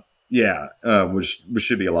 Wow. Yeah, which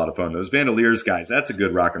should be a lot of fun. Those Vandaliers guys, that's a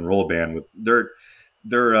good rock and roll band. With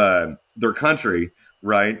they're country,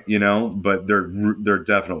 right? You know, but they're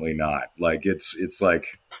definitely not. Like it's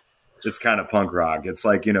kind of punk rock. It's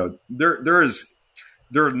like, you know, they're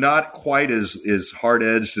not quite as hard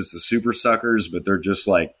edged as the Super Suckers, but they're just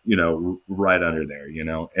like, you know, right under there, you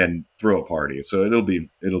know, and throw a party. So it'll be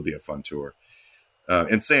a fun tour.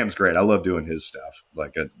 And Sam's great. I love doing his stuff.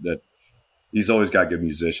 Like that. He's always got good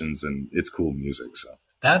musicians, and it's cool music. So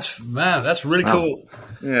that's really cool.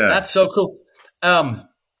 Yeah, that's so cool.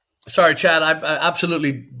 Sorry, Chad, I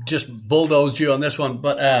absolutely just bulldozed you on this one,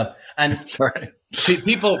 but and sorry,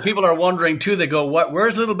 people are wondering too. They go,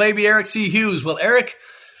 where's little baby Eric C. Hughes? Well, Eric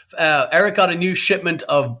got a new shipment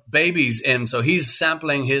of babies in, so he's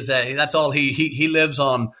sampling his. That's all he lives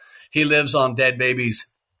on. He lives on dead babies.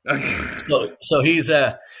 So he's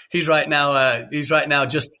right now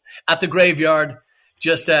just at the graveyard,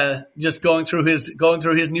 just going through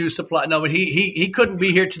his new supply. No, but he couldn't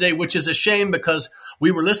be here today, which is a shame because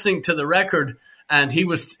we were listening to the record and he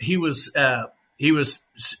was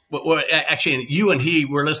actually you and he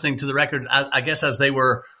were listening to the record, I guess, as they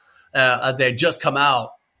were they had just come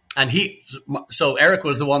out, and so Eric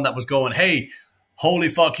was the one that was going, hey, holy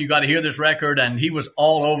fuck, you got to hear this record. And he was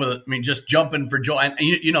all over just jumping for joy. And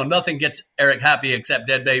you know, nothing gets Eric happy except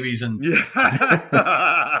dead babies and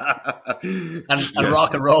and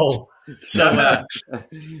rock and roll. So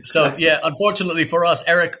yeah, unfortunately for us,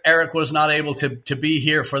 Eric was not able to be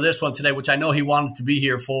here for this one today, which I know he wanted to be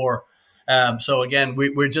here for. So again,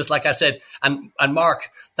 we're just, like I said, and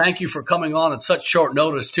Mark, thank you for coming on at such short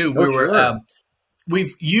notice too.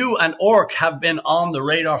 You and Ork have been on the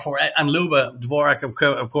radar and Luba Dvorak,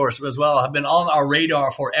 of course, as well, have been on our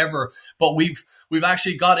radar forever. But we've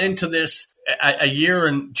actually got into this a year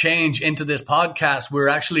and change into this podcast. We're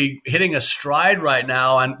actually hitting a stride right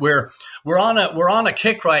now, and we're on a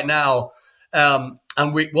kick right now. And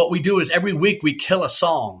what we do is every week we kill a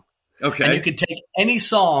song. Okay, and you can take any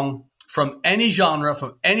song from any genre,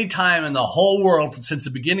 from any time in the whole world since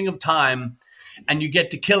the beginning of time, and you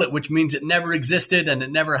get to kill it, which means it never existed and it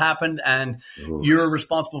never happened, and you're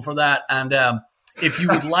responsible for that. And if you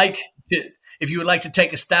would like to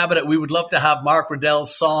take a stab at it, we would love to have Mark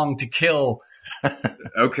Riddell's song to kill.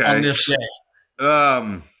 Okay. On this day.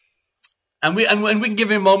 And we can give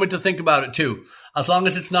you a moment to think about it too, as long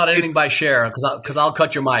as it's not anything by Cher, because I'll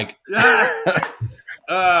cut your mic.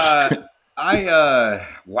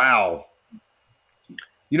 Wow.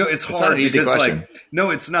 You know, it's hard. Not an easy question. Like, no,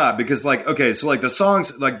 it's not, because like, okay, so like the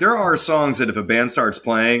songs, like there are songs that if a band starts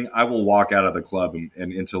playing, I will walk out of the club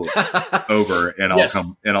and until it's over, and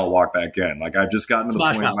I'll walk back in. Like I've just gotten to the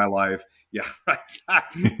point in my life. Yeah. I'm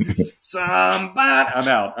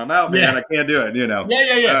out, man. Yeah. I can't do it, you know?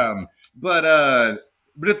 Yeah. But at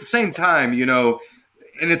the same time, you know,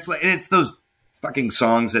 and it's those fucking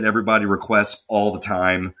songs that everybody requests all the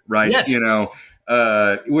time, right? Yes. You know,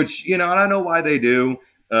 which, you know, and I know why they do.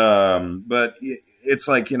 But it's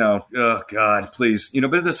like, you know, oh God, please, you know,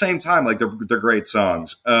 but at the same time, like they're great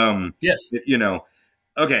songs. Yes. You know,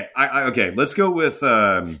 okay. Okay. Let's go with,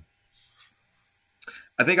 I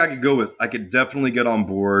think I could definitely get on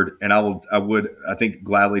board, and I would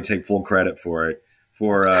gladly take full credit for it,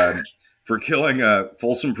 for killing,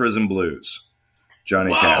 Folsom Prison Blues,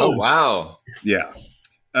 Johnny Cash. Oh, wow. Yeah.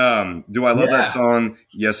 Do I love that song?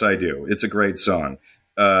 Yes, I do. It's a great song.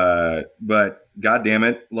 But God damn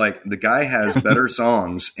it, like the guy has better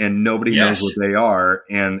songs and nobody knows what they are.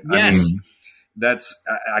 And I mean,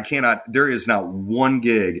 I cannot, there is not one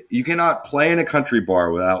gig. You cannot play in a country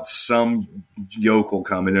bar without some yokel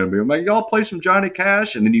coming in and being like, y'all play some Johnny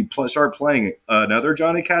Cash. And then you start playing another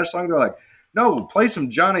Johnny Cash song. They're like, no, play some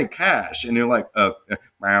Johnny Cash. And you're like, yeah,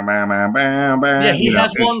 he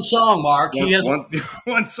has one song, Mark. He has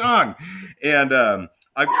one song. And,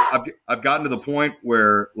 I've gotten to the point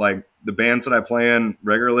where like the bands that I play in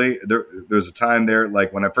regularly, there's a time there,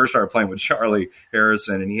 like when I first started playing with Charlie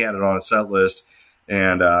Harrison and he had it on a set list,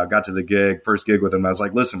 and got to the first gig with him. I was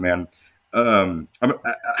like, listen, man,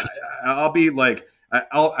 I'll be like,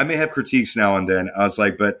 I may have critiques now and then. I was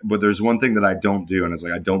like, but there's one thing that I don't do. And it's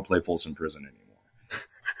like, I don't play Folsom Prison anymore.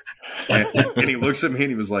 and he looks at me and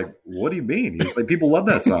he was like, what do you mean? He's like, people love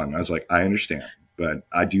that song. I was like, I understand, but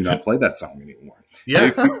I do not play that song anymore.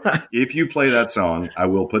 Yeah. If you play that song, I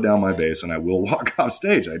will put down my bass and I will walk off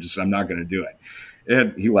stage. I'm not going to do it.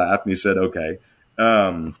 And he laughed and he said, okay.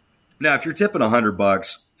 Now, if you're tipping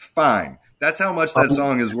 $100, fine. That's how much that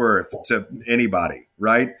song is worth to anybody,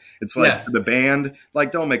 right? It's like for the band,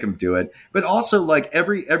 like don't make them do it. But also like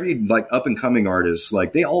every like up and coming artist,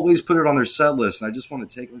 like they always put it on their set list, and I just want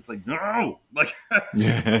to take it. It's like no, like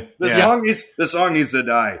the song needs to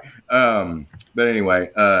die. But anyway,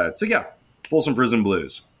 so yeah, Folsom Prison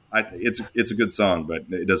Blues. It's a good song, but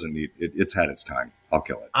it doesn't need it's had its time. I'll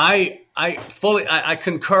kill it. I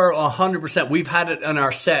concur 100%. We've had it in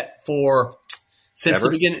our set since the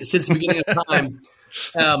beginning of time.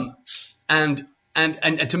 And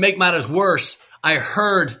to make matters worse, I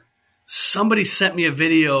heard somebody sent me a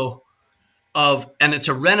video and it's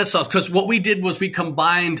a Renaissance, because what we did was we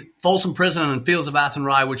combined Folsom Prison and Fields of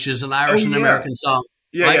Athenry, which is an Irish and American song.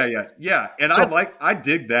 Yeah, right? yeah. And so, I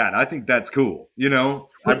dig that. I think that's cool. You know?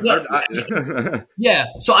 Yeah.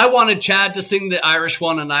 So I wanted Chad to sing the Irish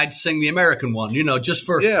one and I'd sing the American one, you know, just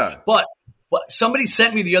for, but somebody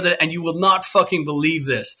sent me the other, and you will not fucking believe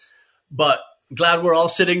this, but glad we're all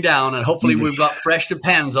sitting down and hopefully we've got fresh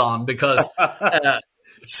depends on, because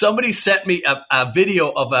somebody sent me a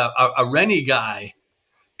video of a Rennie guy.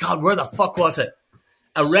 God, where the fuck was it?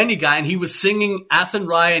 A Rennie guy, and he was singing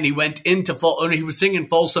Athenry, and he went into he was singing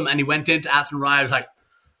Folsom, and he went into Athenry. I was like,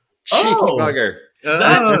 "Oh, bugger!"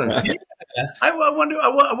 I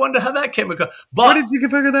wonder how that came across. But where did you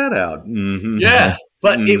figure that out? Mm-hmm. Yeah,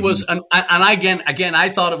 but it was, and again, I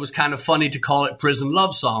thought it was kind of funny to call it prison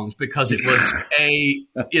love songs, because it was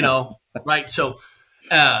right. So,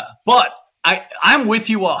 but I'm with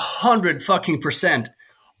you 100%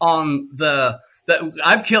 on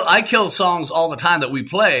I kill songs all the time that we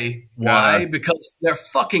play. Why? Because they're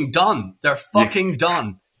fucking done. They're fucking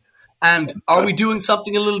done. And are we doing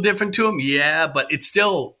something a little different to them? Yeah, but it's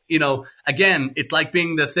still, again, it's like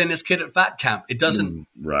being the thinnest kid at fat camp. It doesn't,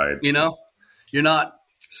 right? You're not.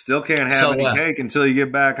 Still can't have any cake until you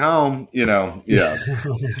get back home, Yeah.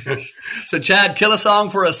 So, Chad, kill a song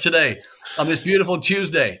for us today on this beautiful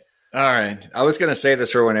Tuesday. All right. I was going to say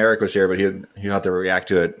this for when Eric was here, but he'll have to react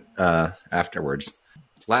to it afterwards.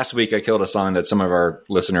 Last week, I killed a song that some of our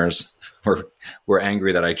listeners were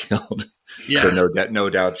angry that I killed. Yes. The No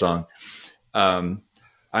Doubt song. To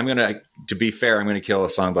be fair, I'm going to kill a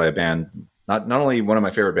song by a band, not only one of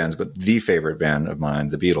my favorite bands, but the favorite band of mine,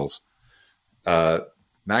 the Beatles.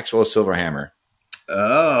 Maxwell Silverhammer.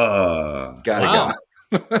 Oh. Gotta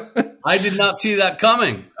go. I did not see that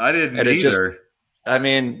coming. I didn't either. I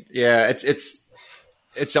think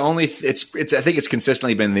it's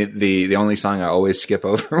consistently been the only song I always skip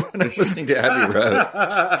over when I'm listening to Abbey Road.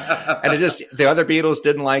 And the other Beatles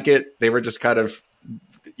didn't like it. They were just kind of,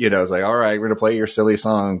 it's like, all right, we're going to play your silly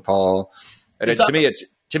song, Paul. And to me,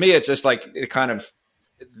 it's just like, it kind of,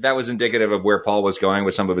 that was indicative of where Paul was going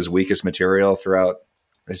with some of his weakest material throughout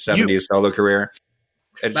his 70s solo career.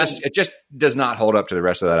 It just does not hold up to the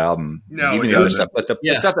rest of that album. No, even the other stuff. But the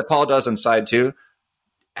stuff that Paul does on side 2,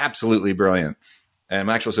 absolutely brilliant. And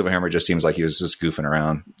Maxwell Silverhammer just seems like he was just goofing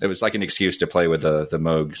around. It was like an excuse to play with the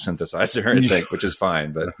Moog synthesizer, I think, which is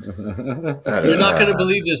fine. But you're not going to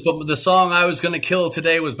believe this, but the song I was going to kill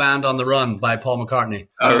today was "Band on the Run" by Paul McCartney.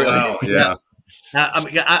 Oh, really? Yeah.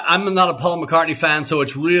 I'm not a Paul McCartney fan, so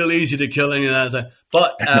it's real easy to kill any of that.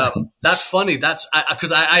 But that's funny. That's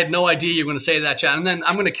because I had no idea you were going to say that, Chad. And then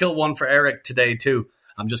I'm going to kill one for Eric today too.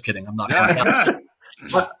 I'm just kidding. I'm not.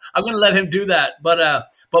 But I'm going to let him do that. But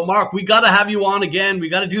Mark, we got to have you on again. We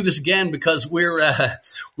got to do this again because we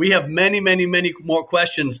have many, many, many more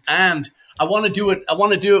questions, and I want to do it. I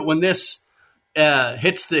want to do it when this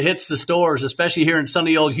hits the stores, especially here in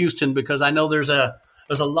sunny old Houston, because I know there's a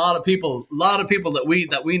lot of people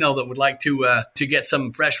that we know that would like to get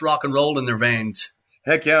some fresh rock and roll in their veins.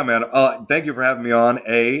 Heck yeah, man. Thank you for having me on.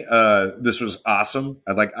 This was awesome.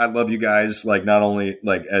 I love you guys, like not only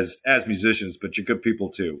like as musicians, but you're good people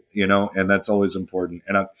too, and that's always important.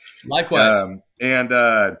 And likewise.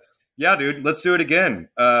 Yeah, dude, let's do it again.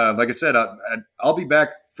 Like I said, I'll be back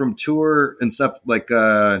from tour and stuff like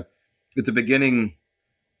right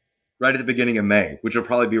at the beginning of May, which will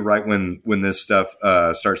probably be right when this stuff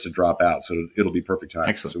starts to drop out. So it'll be perfect time.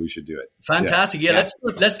 Excellent. So we should do it. Fantastic. Yeah.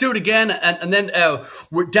 Let's do it again. And then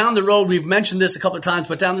we're down the road. We've mentioned this a couple of times,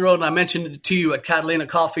 but down the road, and I mentioned it to you at Catalina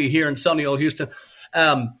Coffee here in sunny old Houston.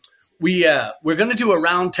 We're going to do a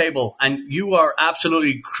round table, and you are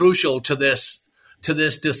absolutely crucial to this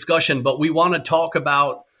discussion, but we want to talk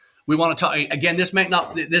again,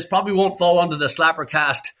 this probably won't fall under the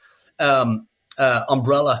Slappercast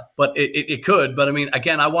umbrella, but it could. But I mean,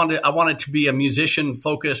 again, I want it to be a musician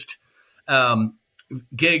focused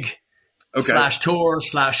gig / tour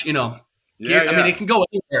 / gig. Yeah. I mean, it can go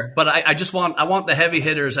anywhere, but I want the heavy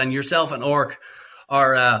hitters, and yourself and Ork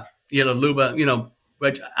are Luba,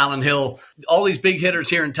 Alan Hill, all these big hitters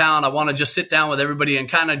here in town. I want to just sit down with everybody and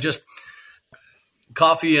kind of just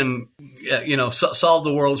coffee and, solve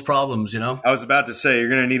the world's problems, I was about to say, you're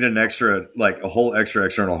going to need a whole extra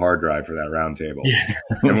external hard drive for that round table. Yeah.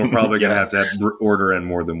 And we're probably going to have to order in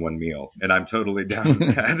more than one meal. And I'm totally down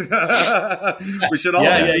with that. We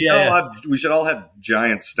should all have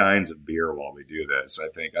giant steins of beer while we do this. I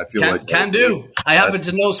think. I feel can do. I happen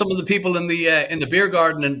to know some of the people in the beer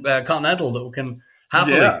garden in Continental that can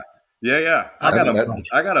happily. Yeah. I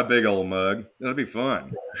got a big old mug. That'll be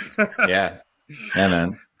fun. Yeah,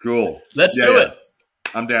 man. Cool. Let's do it.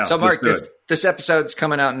 I'm down. So, Mark, this episode's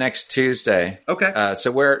coming out next Tuesday. Okay. So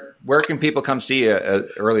where can people come see you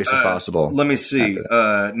earliest as possible? Let me see.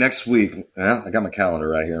 Next week, I got my calendar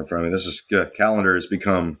right here in front of me. This is good. Calendar has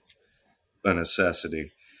become a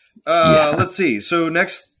necessity. Let's see. So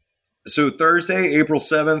Thursday, April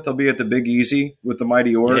 7th, I'll be at the Big Easy with the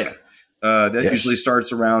Mighty Orc. Yeah. That usually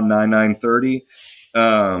starts around 9:30.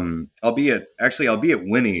 I'll be at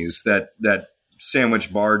Winnie's, that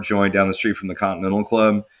sandwich bar joint down the street from the Continental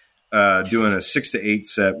Club, doing a 6 to 8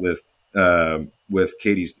 set with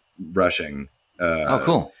Katie's Brushing.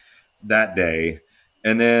 Cool. That day.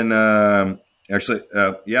 And then, and that's it.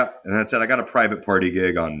 I got a private party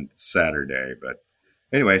gig on Saturday, but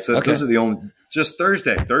anyway, so those are the only, just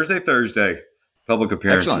Thursday, public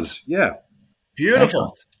appearances. Excellent. Yeah. Beautiful.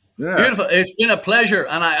 Excellent. Yeah. Beautiful. It's been a pleasure.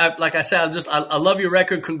 And I like I said, I love your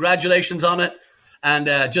record. Congratulations on it. And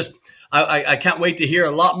I can't wait to hear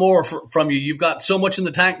a lot more from you. You've got so much in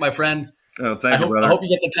the tank, my friend. Oh, thank you, brother. I hope you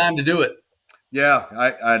get the time to do it. Yeah,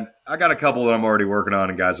 I got a couple that I'm already working on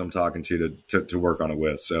and guys I'm talking to work on it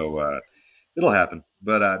with. So it'll happen.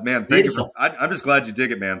 But man, thank you. I'm just glad you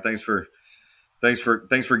dig it, man. Thanks for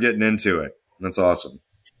getting into it. That's awesome.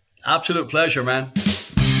 Absolute pleasure, man.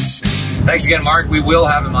 Thanks again, Mark. We will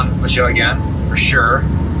have him on the show again for sure.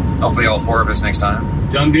 Hopefully, all four of us next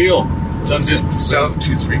time. Done deal. So 1,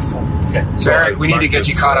 2, 3, 4. Okay. So Eric, we need to get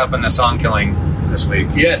you caught up in the song killing this week.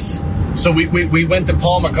 Yes. So we went the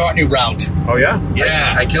Paul McCartney route. Oh yeah?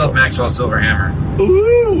 Yeah. I killed Maxwell Silverhammer.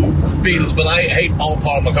 Ooh, Beatles, but I hate all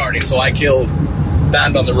Paul McCartney, so I killed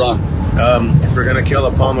Band on the Run. If we're gonna kill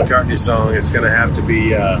a Paul McCartney song, it's gonna have to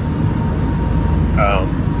be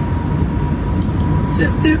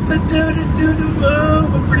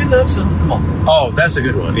Pretty Love Song. Come on. Oh, that's a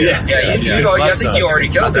good one. I think you already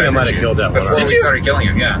killed that. I think I might have killed that one. Before we started killing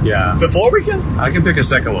him, yeah. Yeah. Before we killed? I can pick a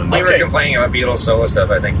second one. We were complaining about Beatles solo stuff.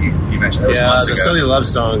 I think you mentioned those months the ago. Silly Love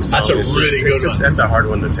Song. That's a really good one. That's a hard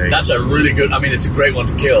one to take. That's a really good. I mean, it's a great one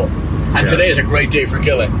to kill. And today is a great day for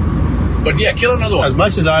killing. But yeah, kill another one. As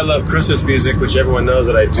much as I love Christmas music, which everyone knows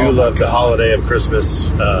that I do love the holiday of Christmas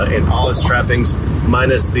in all its trappings,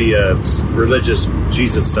 minus the religious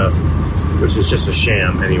Jesus stuff, which is just a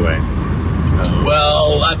sham anyway.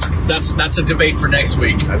 Well, that's a debate for next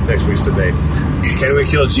week. That's next week's debate. Can we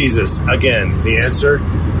kill Jesus? Again, the answer,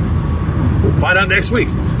 we'll find out next week.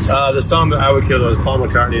 The song that I would kill was Paul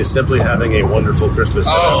McCartney is Simply Having a Wonderful Christmas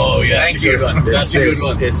Time. Oh, yeah, thank you. That's a good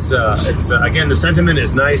one. It's again, the sentiment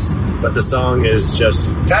is nice, but the song is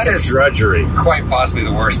just drudgery. Quite possibly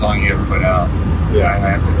the worst song you ever put out. Yeah, I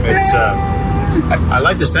have to admit. it's. I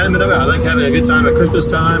like the sentiment of it. I like having a good time at Christmas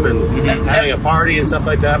time and having a party and stuff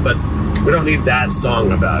like that, but we don't need that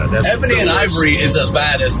song about it. That's Ebony and Ivory is as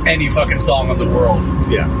bad as any fucking song in the world.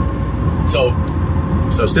 Yeah. So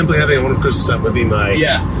Simply Having a Wonderful Christmas Time would be my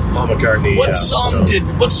Paul McCartney. What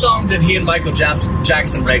song did he and Michael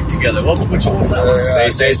Jackson write together? Which one was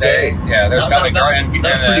that? Say. Yeah, there's nothing.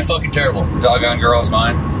 That's pretty fucking terrible. Doggone Girl's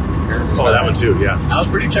Mine. Oh, that one too. Yeah, that was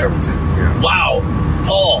pretty terrible too. Yeah. Wow,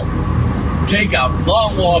 Paul, take a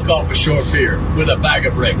long walk off a shore pier with a bag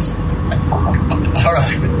of bricks. All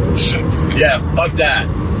right. Yeah, fuck that.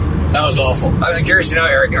 That was awful. I'm curious to know,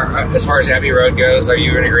 Eric, as far as Abbey Road goes, are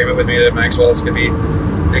you in agreement with me that Maxwell's could be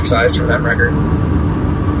excised from that record?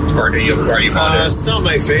 Or are you fond of it? It's not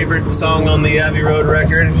my favorite song on the Abbey Road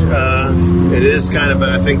record. It is kind of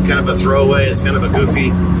a throwaway. It's kind of a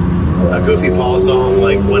goofy Paul song,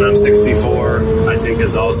 like When I'm 64, I think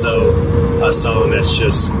is also a song that's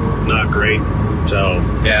just not great. So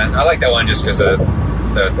yeah, I like that one just because of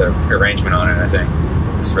the arrangement on it. I think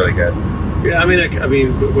it's really good. Yeah, I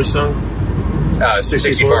mean, which song?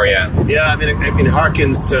 64. Yeah. Yeah, I mean,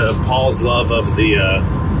 harkens to Paul's love of the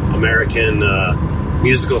American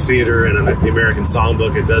musical theater and the American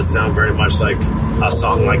songbook. It does sound very much like a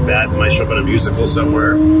song like that. It might show up in a musical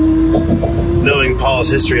somewhere. Knowing Paul's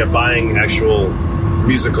history of buying actual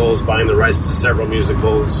musicals, buying the rights to several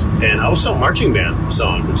musicals, and also a marching band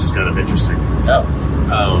song, which is kind of interesting.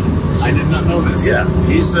 I did not know this. Yeah,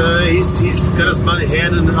 he's got his money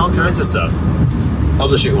hand in all kinds of stuff.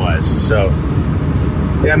 publishing wise. So,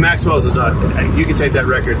 yeah, Maxwell's is not. You can take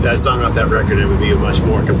that song off that record, and it would be a much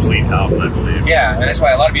more complete album, I believe. Yeah, and that's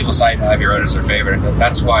why a lot of people cite Abbey Road as their favorite.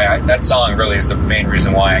 That's why that song really is the main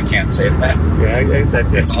reason why I can't say that.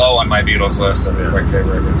 Yeah, it's low on my Beatles list of favorite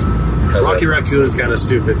records. Rocky Raccoon is kind of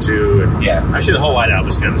stupid too. And actually, the whole White Album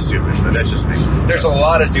is kind of stupid, but that's just me. There's a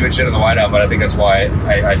lot of stupid shit in the White Album, but I think that's why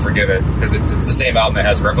I forgive it, because it's the same album that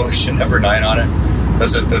has Revolution No. 9 on it.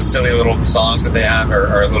 Those silly little songs that they have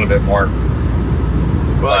are a little bit more.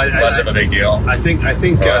 Well, less of a big deal. I think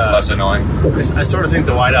less annoying. I sort of think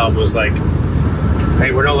the White Album was like,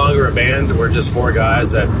 hey, we're no longer a band. We're just four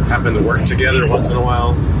guys that happen to work together once in a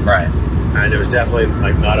while. Right. And it was definitely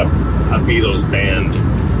like not a Beatles band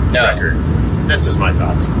record. That's just my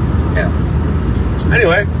thoughts. Yeah.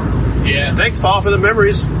 Anyway. Yeah. Thanks, Paul, for the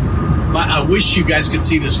memories. I wish you guys could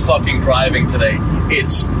see this fucking driving today.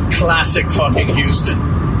 It's classic fucking Houston.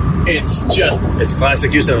 It's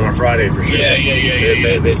classic Houston on a Friday for sure.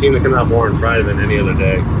 Yeah. They seem to come out more on Friday than any other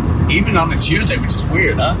day. Even on a Tuesday, which is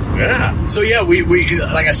weird, huh? Yeah. So yeah, we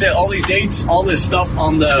like I said, all these dates, all this stuff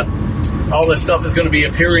is going to be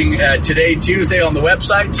appearing today, Tuesday, on the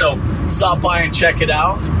website. So stop by and check it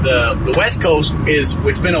out. The West Coast it's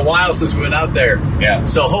been a while since we went out there. Yeah.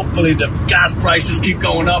 So hopefully the gas prices keep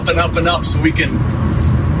going up and up and up, so we can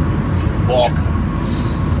walk.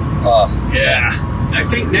 Yeah. I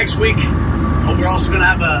think next week we're also going to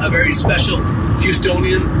have a very special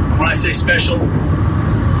Houstonian. When I say special,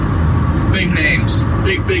 big names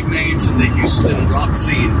in the Houston rock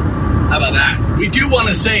scene. How about that? We do want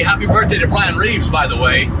to say happy birthday to Brian Reeves, by the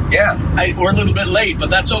way. Yeah. We're a little bit late, but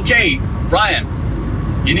that's okay. Brian,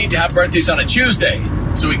 you need to have birthdays on a Tuesday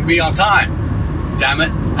so we can be on time. Damn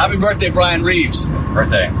it. Happy birthday, Brian Reeves.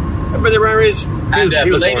 Birthday. Happy birthday, Brian Reeves.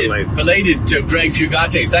 And belated to Greg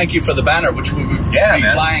Fugate. Thank you for the banner, which we'll be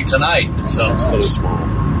flying tonight. So it's a little small.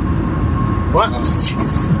 What?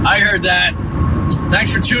 I heard that.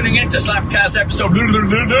 Thanks for tuning in to Slapcast episode.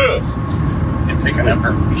 Pick a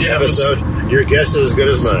number. Yeah, episode. Your guess is as good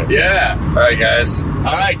as mine. Yeah. All right, guys. All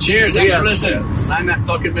right, cheers. Thanks for listening. Sign that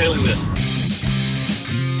fucking mailing list.